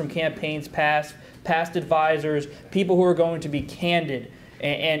confidants from campaigns past advisors, people who are going to be candid.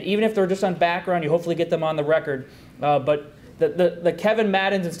 And even if they're just on background, you hopefully get them on the record. But the Kevin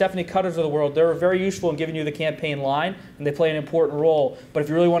Maddens and Stephanie Cutters of the world, they're very useful in giving you the campaign line, and they play an important role. But if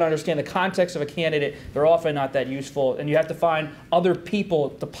you really want to understand the context of a candidate, they're often not that useful. And you have to find other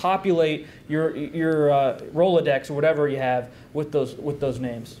people to populate your Rolodex or whatever you have with those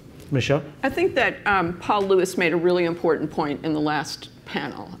names. Michele? I think that Paul Lewis made a really important point in the last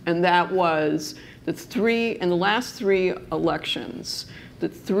panel, and that was that in the last 3 elections, the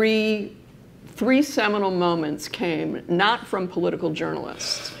three seminal moments came not from political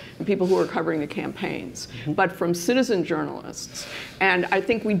journalists and people who are covering the campaigns, but from citizen journalists. And I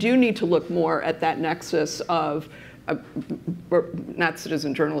think we do need to look more at that nexus of not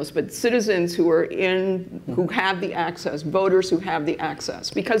citizen journalists, but citizens who have the access, voters who have the access,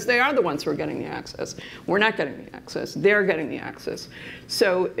 because they are the ones who are getting the access. We're not getting the access, they're getting the access.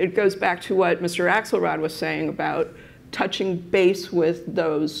 So it goes back to what Mr. Axelrod was saying about touching base with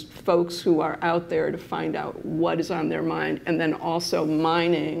those folks who are out there to find out what is on their mind, and then also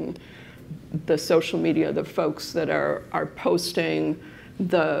mining the social media, the folks that are posting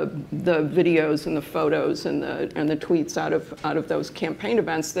the videos and the photos and the tweets out of those campaign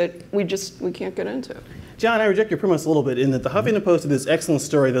events that we can't get into. John, I reject your premise a little bit in that the Huffington Post did this excellent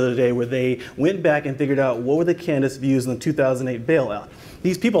story the other day where they went back and figured out what were the candidates' views on the 2008 bailout.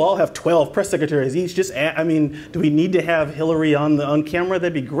 These people all have 12 press secretaries each. I mean, do we need to have Hillary on camera?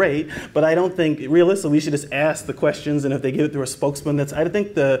 That'd be great, but I don't think, realistically, we should just ask the questions, and if they give it through a spokesman, I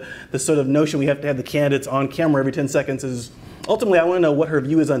think the sort of notion we have to have the candidates on camera every 10 seconds is, ultimately, I want to know what her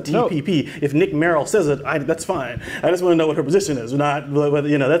view is on TPP. No. If Nick Merrill says it, that's fine. I just want to know what her position is. That's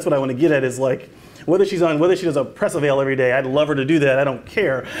what I want to get at is like, whether she does a press avail every day, I'd love her to do that. I don't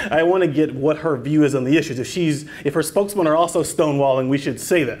care. I want to get what her view is on the issues. If her spokesmen are also stonewalling, we should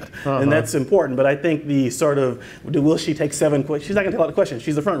say that, and that's important. But I think the sort of, will she take 7 questions? She's not going to take a lot of questions.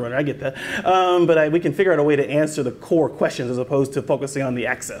 She's the front runner. I get that. But we can figure out a way to answer the core questions as opposed to focusing on the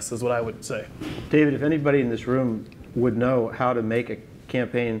access, is what I would say. David, if anybody in this room would know how to make a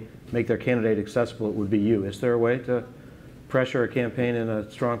campaign make their candidate accessible, it would be you. Is there a way to pressure a campaign in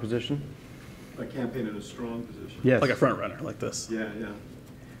a strong position? A campaign in a strong position? Yes. Like a front runner, like this. Yeah, yeah.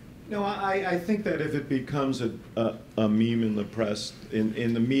 No, I think that if it becomes a meme in the press,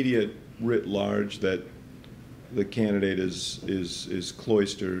 in the media writ large, that the candidate is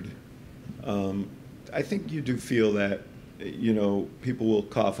cloistered, I think you do feel that, you know, people will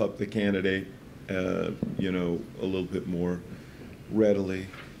cough up the candidate, you know, a little bit more readily.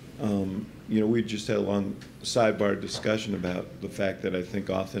 You know, we just had a long sidebar discussion about the fact that I think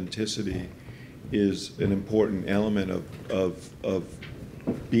authenticity is an important element of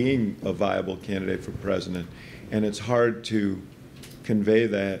being a viable candidate for president. And it's hard to convey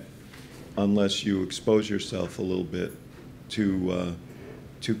that unless you expose yourself a little bit to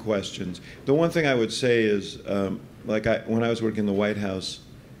questions. The one thing I would say is, when I was working in the White House,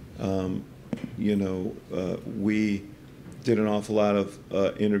 you know, we did an awful lot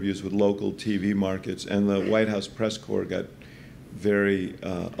of interviews with local TV markets, and the White House press corps got very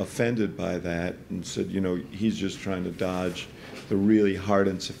offended by that and said, you know, he's just trying to dodge the really hard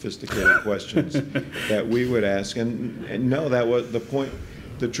and sophisticated questions that we would ask. And no, that was the point.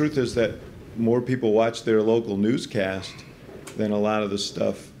 The truth is that more people watch their local newscast than a lot of the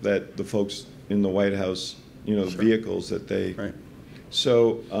stuff that the folks in the White House, you know, vehicles that they. Right.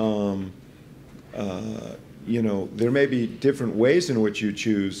 So, you know, there may be different ways in which you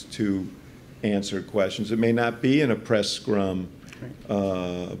choose to answer questions. It may not be in a press scrum,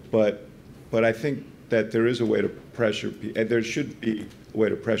 but I think that there is a way to pressure, there should be a way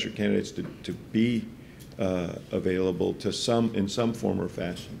to pressure candidates to be available to in some form or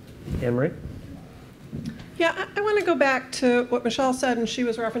fashion. Anne-Marie? Yeah, I want to go back to what Michele said, and she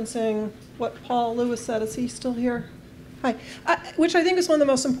was referencing what Paul Lewis said. Is he still here? Hi. Which I think is one of the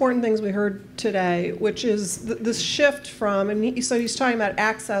most important things we heard today, which is this shift from, and so he's talking about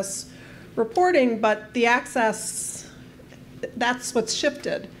access reporting, but the access, that's what's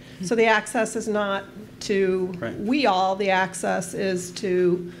shifted. So the access is not to we all, the access is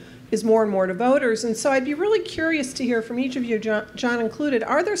more and more to voters. And so I'd be really curious to hear from each of you, John included,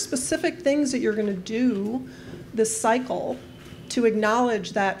 are there specific things that you're going to do this cycle to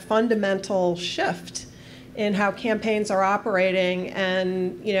acknowledge that fundamental shift in how campaigns are operating,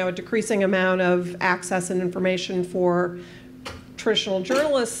 and, you know, a decreasing amount of access and information for traditional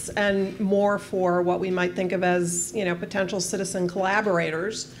journalists and more for what we might think of as, you know, potential citizen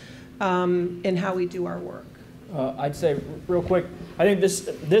collaborators in how we do our work? I'd say real quick, I think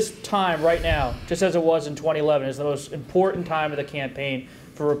this time right now, just as it was in 2011, is the most important time of the campaign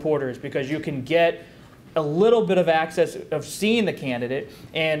for reporters, because you can get a little bit of access of seeing the candidate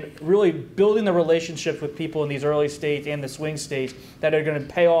and really building the relationships with people in these early states and the swing states that are going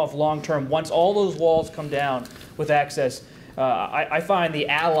to pay off long term once all those walls come down with access. I find the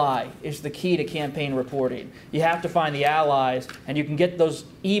ally is the key to campaign reporting. You have to find the allies, and you can get those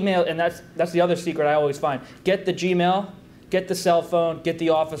email, and that's the other secret I always find. Get the Gmail, get the cell phone, get the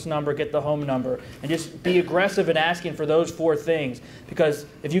office number, get the home number, and just be aggressive in asking for those 4 things. Because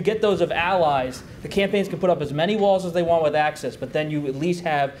if you get those of allies, the campaigns can put up as many walls as they want with access, but then you at least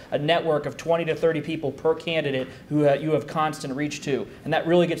have a network of 20 to 30 people per candidate who you have constant reach to. And that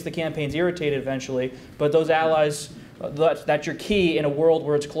really gets the campaigns irritated eventually, but those allies, that's your key in a world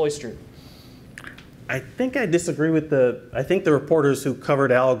where it's cloistered. I think I disagree with I think the reporters who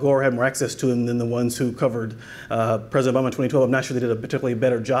covered Al Gore had more access to him than the ones who covered President Obama in 2012. I'm not sure they did a particularly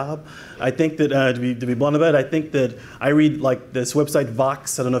better job. I think that, to be blunt about it, I think that I read like this website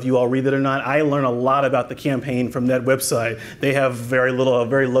Vox. I don't know if you all read it or not. I learn a lot about the campaign from that website. They have a very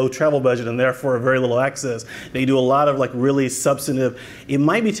low travel budget and therefore very little access. They do a lot of like really substantive. It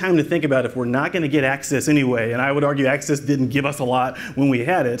might be time to think about if we're not going to get access anyway, and I would argue access didn't give us a lot when we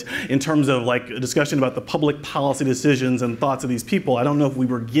had it in terms of like a discussion about the public policy decisions and thoughts of these people. I don't know if we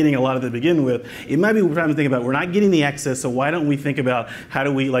were getting a lot of it to begin with. It might be time to think about, we're not getting the access, so why don't we think about how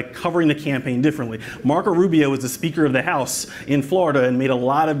do we like covering the campaign differently? Marco Rubio was the Speaker of the House in Florida and made a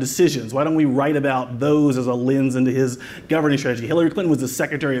lot of decisions. Why don't we write about those as a lens into his governing strategy? Hillary Clinton was the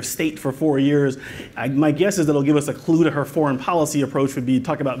Secretary of State for 4 years. My guess is that it'll give us a clue to her foreign policy approach would be to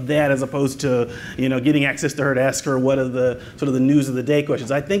talk about that as opposed to, you know, getting access to her to ask her what are the sort of the news of the day questions.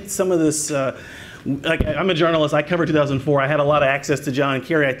 I think some of this like, I'm a journalist. I covered 2004. I had a lot of access to John and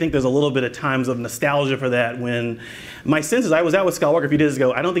Kerry. I think there's a little bit of times of nostalgia for that. When my sense is, I was out with Scott Walker a few days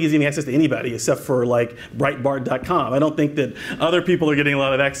ago. I don't think he's getting access to anybody except for like Breitbart.com. I don't think that other people are getting a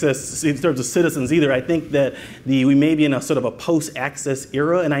lot of access in terms of citizens either. I think that we may be in a sort of a post-access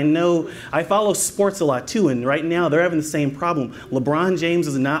era. And I know I follow sports a lot too. And right now they're having the same problem. LeBron James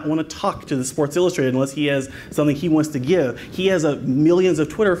does not want to talk to the Sports Illustrated unless he has something he wants to give. He has millions of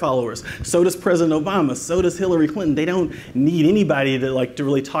Twitter followers. So does President Obama. So does Hillary Clinton. They don't need anybody to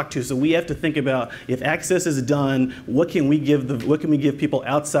really talk to. So we have to think about, if access is done, what can we give people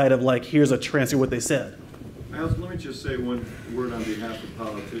outside of like, here's a transcript of what they said. Let me just say one word on behalf of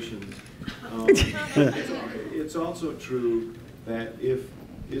politicians. It's also true that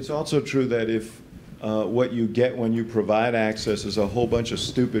if what you get when you provide access is a whole bunch of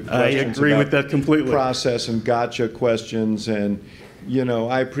stupid questions. I agree with that completely. Process and gotcha questions, and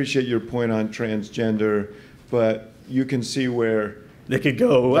I appreciate your point on transgender, but you can see where they could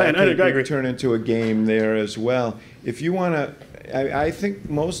go. I agree. Turn into a game there as well. If you want to, I think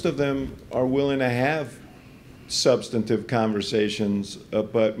most of them are willing to have substantive conversations,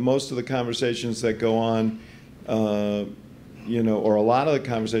 but most of the conversations that go on, or a lot of the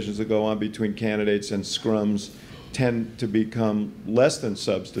conversations that go on between candidates and scrums tend to become less than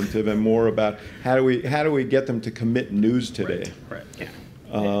substantive and more about how do we get them to commit news today. Right. Yeah.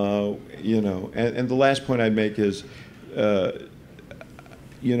 And the last point I'd make is, I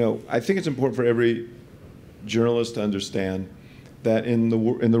think it's important for every journalist to understand that in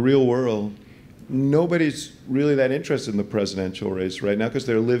the real world, nobody's really that interested in the presidential race right now because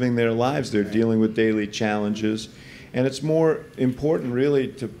they're living their lives. They're dealing with daily challenges. And it's more important, really,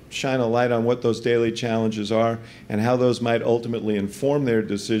 to shine a light on what those daily challenges are and how those might ultimately inform their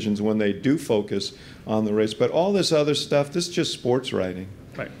decisions when they do focus on the race. But all this other stuff, this is just sports writing.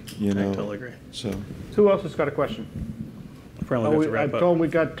 Right. I totally agree. So, who else has got a question? I told them we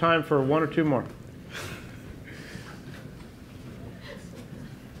got time for one or two more.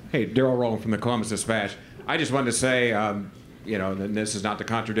 Hey, Daryl Rowland from the Columbus Dispatch. I just wanted to say, and this is not to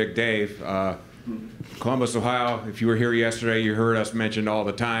contradict Dave. Columbus, Ohio, if you were here yesterday, you heard us mentioned all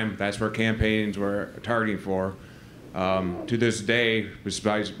the time. That's where campaigns were targeting for. To this day,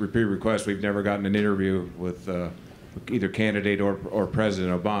 despite repeated requests, we've never gotten an interview with either candidate or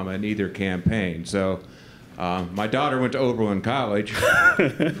President Obama in either campaign. So my daughter went to Oberlin College,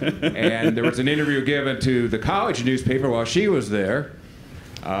 and there was an interview given to the college newspaper while she was there,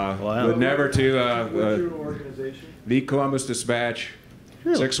 but never to what's your organization? The Columbus Dispatch.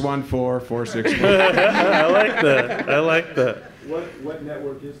 Really? 614-461. I like that. I like that. What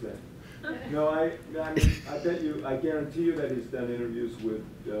network is that? No, I guarantee you that he's done interviews with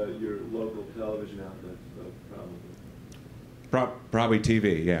your local television outlets, probably. Probably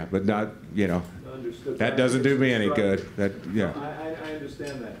TV, yeah, but not, Understood. that doesn't do me any good. I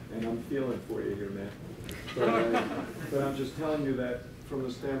understand that, and I'm feeling for you here, man. But I'm just telling you that from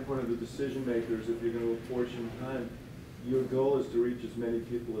the standpoint of the decision makers, if you're going to apportion time, your goal is to reach as many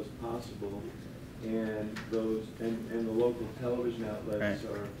people as possible, and the local television outlets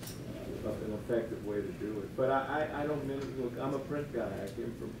are an effective way to do it. But I don't mean, look, I'm a print guy. I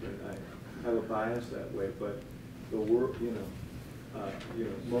came from print. I have a bias that way. But the work,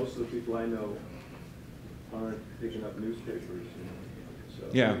 most of the people I know aren't picking up newspapers. So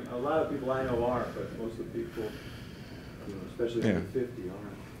yeah, a lot of people I know are, but most of the people, especially over 50,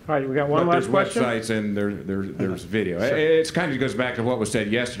 aren't. All right, we got one last question. There's websites and there's video. Sure. It kind of goes back to what was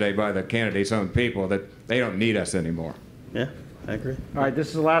said yesterday by the candidates' own people, that they don't need us anymore. Yeah, I agree. All right, this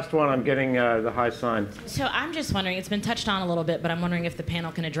is the last one. I'm getting the high sign. So I'm just wondering, it's been touched on a little bit, but I'm wondering if the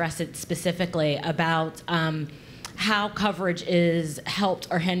panel can address it specifically about how coverage is helped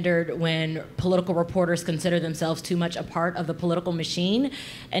or hindered when political reporters consider themselves too much a part of the political machine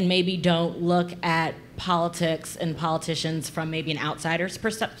and maybe don't look at politics and politicians from maybe an outsider's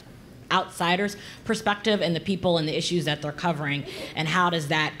perspective and the people and the issues that they're covering, and how does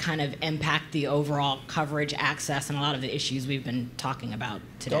that kind of impact the overall coverage access and a lot of the issues we've been talking about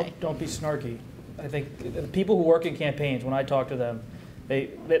today? Don't be snarky. I think the people who work in campaigns, when I talk to them,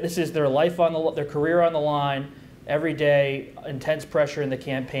 this is their life their career on the line. Every day, intense pressure in the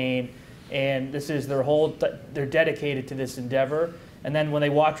campaign, and this is they're dedicated to this endeavor. And then when they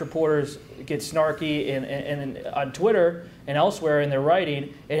watch reporters get snarky and on Twitter and elsewhere in their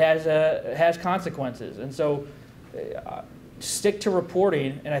writing, it has consequences. And so stick to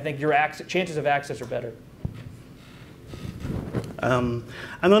reporting, and I think your chances of access are better. I'm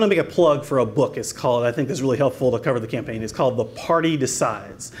going to make a plug for a book. It's called, I think this is really helpful to cover the campaign. It's called The Party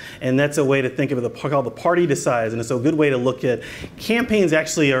Decides. And that's a way to think of it, called The Party Decides. And it's a good way to look at campaigns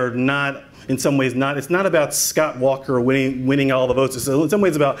actually are not, in some ways it's not about Scott Walker winning all the votes. It's in some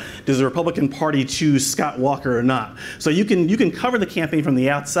ways about, does the Republican Party choose Scott Walker or not? So you can cover the campaign from the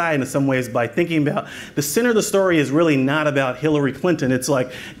outside in some ways by thinking about the center of the story is really not about Hillary Clinton. It's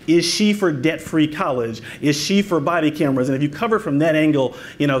like, is she for debt-free college? Is she for body cameras? And if you cover from that angle,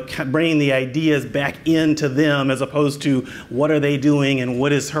 bringing the ideas back into them as opposed to what are they doing and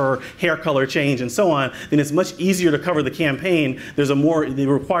what is her hair color change and so on, then it's much easier to cover the campaign. It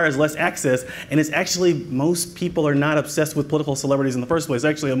requires less access, and it's actually, most people are not obsessed with political celebrities in the first place. It's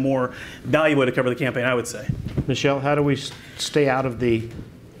actually a more valuable way to cover the campaign, I would say. Michele, how do we stay out of the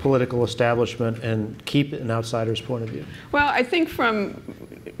political establishment and keep an outsider's point of view? Well, I think from,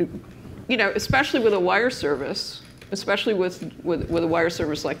 especially with a wire service, especially with a wire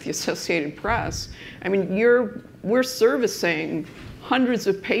service like the Associated Press, I mean, we're servicing hundreds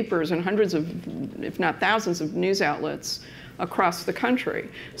of papers and hundreds of, if not thousands of news outlets across the country.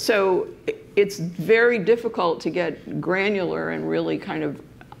 So it's very difficult to get granular and really kind of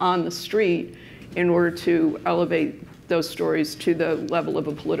on the street in order to elevate those stories to the level of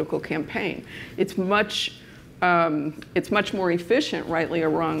a political campaign. It's much more efficient, rightly or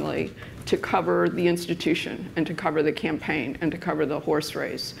wrongly, to cover the institution and to cover the campaign and to cover the horse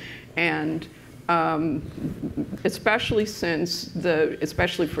race. And especially since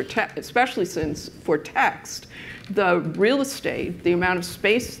for text, the real estate, the amount of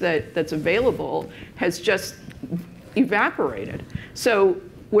space that's available has just evaporated. So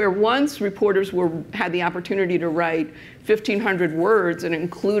where once reporters had the opportunity to write 1,500 words and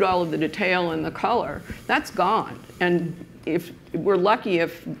include all of the detail and the color, that's gone. And if we're lucky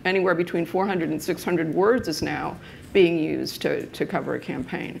if anywhere between 400 and 600 words is now being used to cover a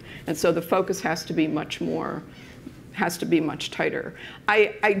campaign. And so the focus has to be much tighter.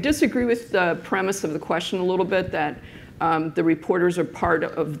 I disagree with the premise of the question a little bit, that the reporters are part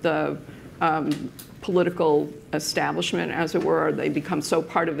of the political establishment, as it were. They become so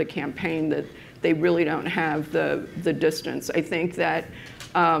part of the campaign that they really don't have the distance. I think that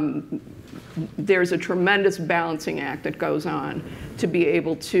there's a tremendous balancing act that goes on to be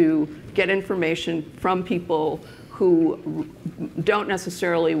able to get information from people who don't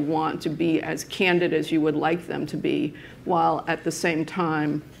necessarily want to be as candid as you would like them to be, while at the same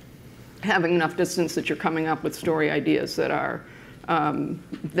time having enough distance that you're coming up with story ideas that are going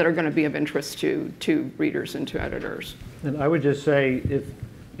to be of interest to readers and to editors. And I would just say,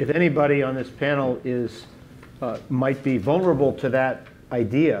 if anybody on this panel might be vulnerable to that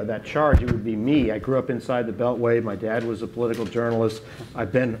idea, that charge, it would be me. I grew up inside the Beltway. My dad was a political journalist.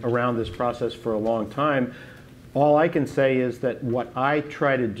 I've been around this process for a long time. All I can say is that what I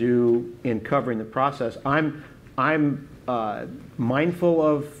try to do in covering the process, I'm mindful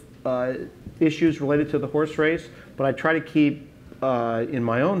of issues related to the horse race, but I try to keep in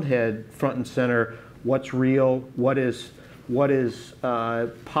my own head front and center what's real, what is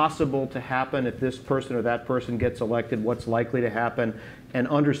possible to happen if this person or that person gets elected, what's likely to happen, and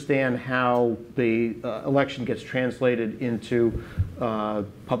understand how the election gets translated into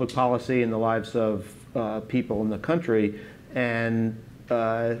public policy in the lives of people in the country. And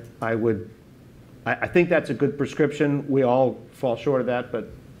I think that's a good prescription. We all fall short of that, but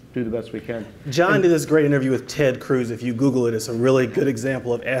do the best we can. John did this great interview with Ted Cruz. If you Google it, it's a really good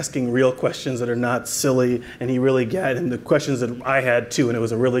example of asking real questions that are not silly, and he really got in the questions that I had too, and it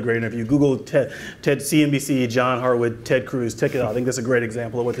was a really great interview. Google Ted CNBC, John Harwood, Ted Cruz. Check it out. I think that's a great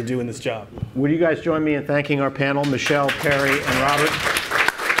example of what to do in this job. Would you guys join me in thanking our panel, Michele, Perry, and Robert?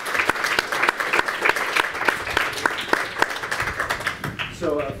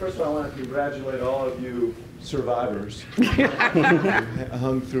 So first of all, I want to congratulate all of you survivors who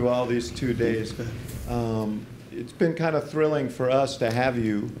hung through all these 2 days. It's been kind of thrilling for us to have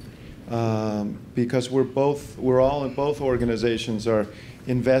you because we're all in both organizations are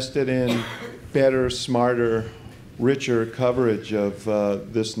invested in better, smarter, richer coverage of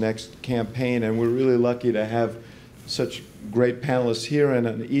this next campaign, and we're really lucky to have such great panelists here, and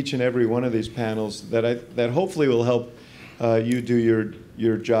on each and every one of these panels that hopefully will help you do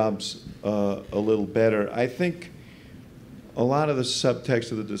your jobs a little better. I think a lot of the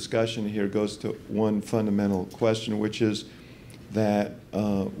subtext of the discussion here goes to one fundamental question, which is that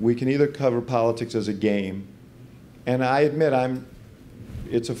we can either cover politics as a game, and I admit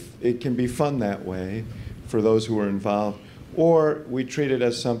it can be fun that way for those who are involved, or we treat it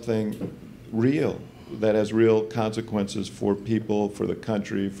as something real that has real consequences for people, for the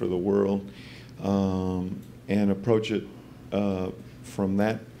country, for the world, and approach it from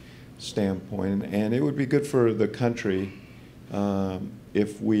that standpoint. And it would be good for the country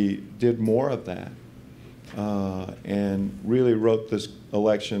if we did more of that and really wrote this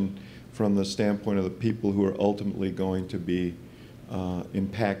election from the standpoint of the people who are ultimately going to be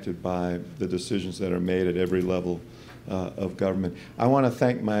impacted by the decisions that are made at every level of government. I want to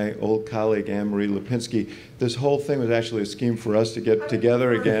thank my old colleague Anne-Marie Lipinski. This whole thing was actually a scheme for us to get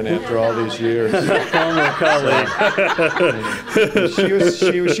together again after all these years. Former colleague.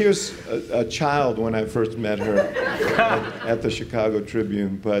 She was a child when I first met her at the Chicago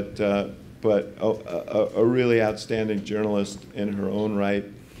Tribune, but a really outstanding journalist in her own right,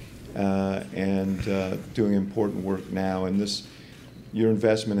 and doing important work now. And your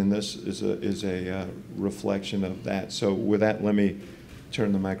investment in this is a reflection of that. So with that, let me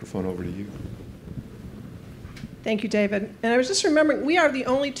turn the microphone over to you. Thank you, David. And I was just remembering, we are the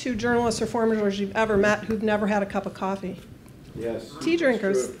only two journalists or former journalists you've ever met who've never had a cup of coffee. Yes. Tea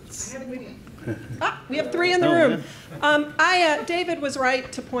drinkers. We have three in the room. David was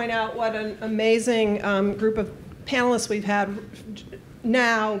right to point out what an amazing group of panelists we've had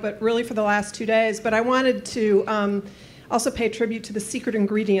now, but really for the last 2 days. But I wanted to also pay tribute to the secret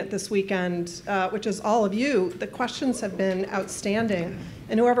ingredient this weekend, which is all of you. The questions have been outstanding.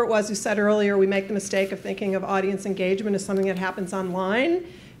 And whoever it was who said earlier, we make the mistake of thinking of audience engagement as something that happens online,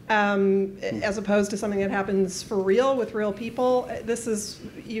 as opposed to something that happens for real with real people.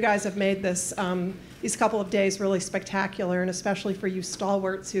 You guys have made this, these couple of days really spectacular, and especially for you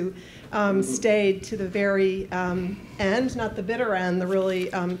stalwarts who stayed to the very end, not the bitter end, the really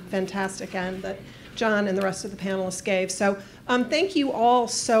fantastic end that John and the rest of the panelists gave. So thank you all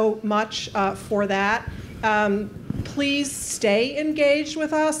so much for that. Please stay engaged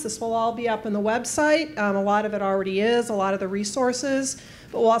with us. This will all be up on the website. A lot of it already is, a lot of the resources.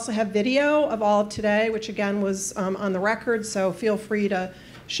 But we'll also have video of all of today, which again was on the record, so feel free to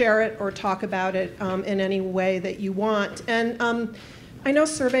share it or talk about it in any way that you want. And I know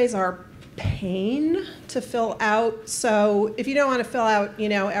surveys are pain to fill out, so if you don't want to fill out,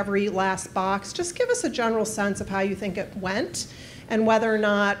 every last box, just give us a general sense of how you think it went and whether or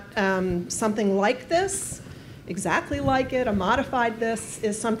not something like this, exactly like it, a modified this,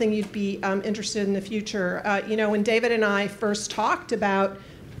 is something you'd be interested in the future. When David and I first talked about,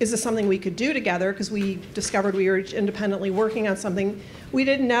 is this something we could do together, because we discovered we were each independently working on something, we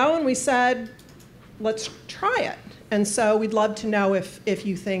didn't know, and we said, let's try it. And so we'd love to know if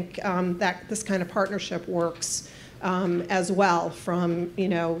you think that this kind of partnership works as well, from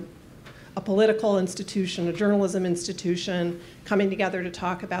a political institution, a journalism institution, coming together to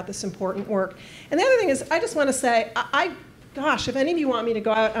talk about this important work. And the other thing is, I just want to say, gosh, if any of you want me to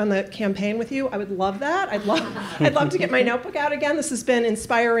go out on the campaign with you, I would love that. I'd love to get my notebook out again. This has been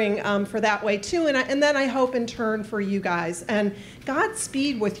inspiring for that way too. And then I hope in turn for you guys. And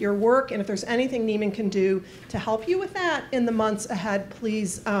Godspeed with your work. And if there's anything Nieman can do to help you with that in the months ahead,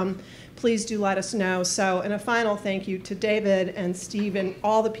 please do let us know. So, and a final thank you to David and Steve and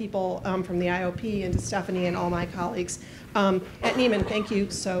all the people from the IOP, and to Stephanie and all my colleagues at Nieman. Thank you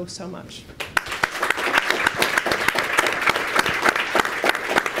so, so much.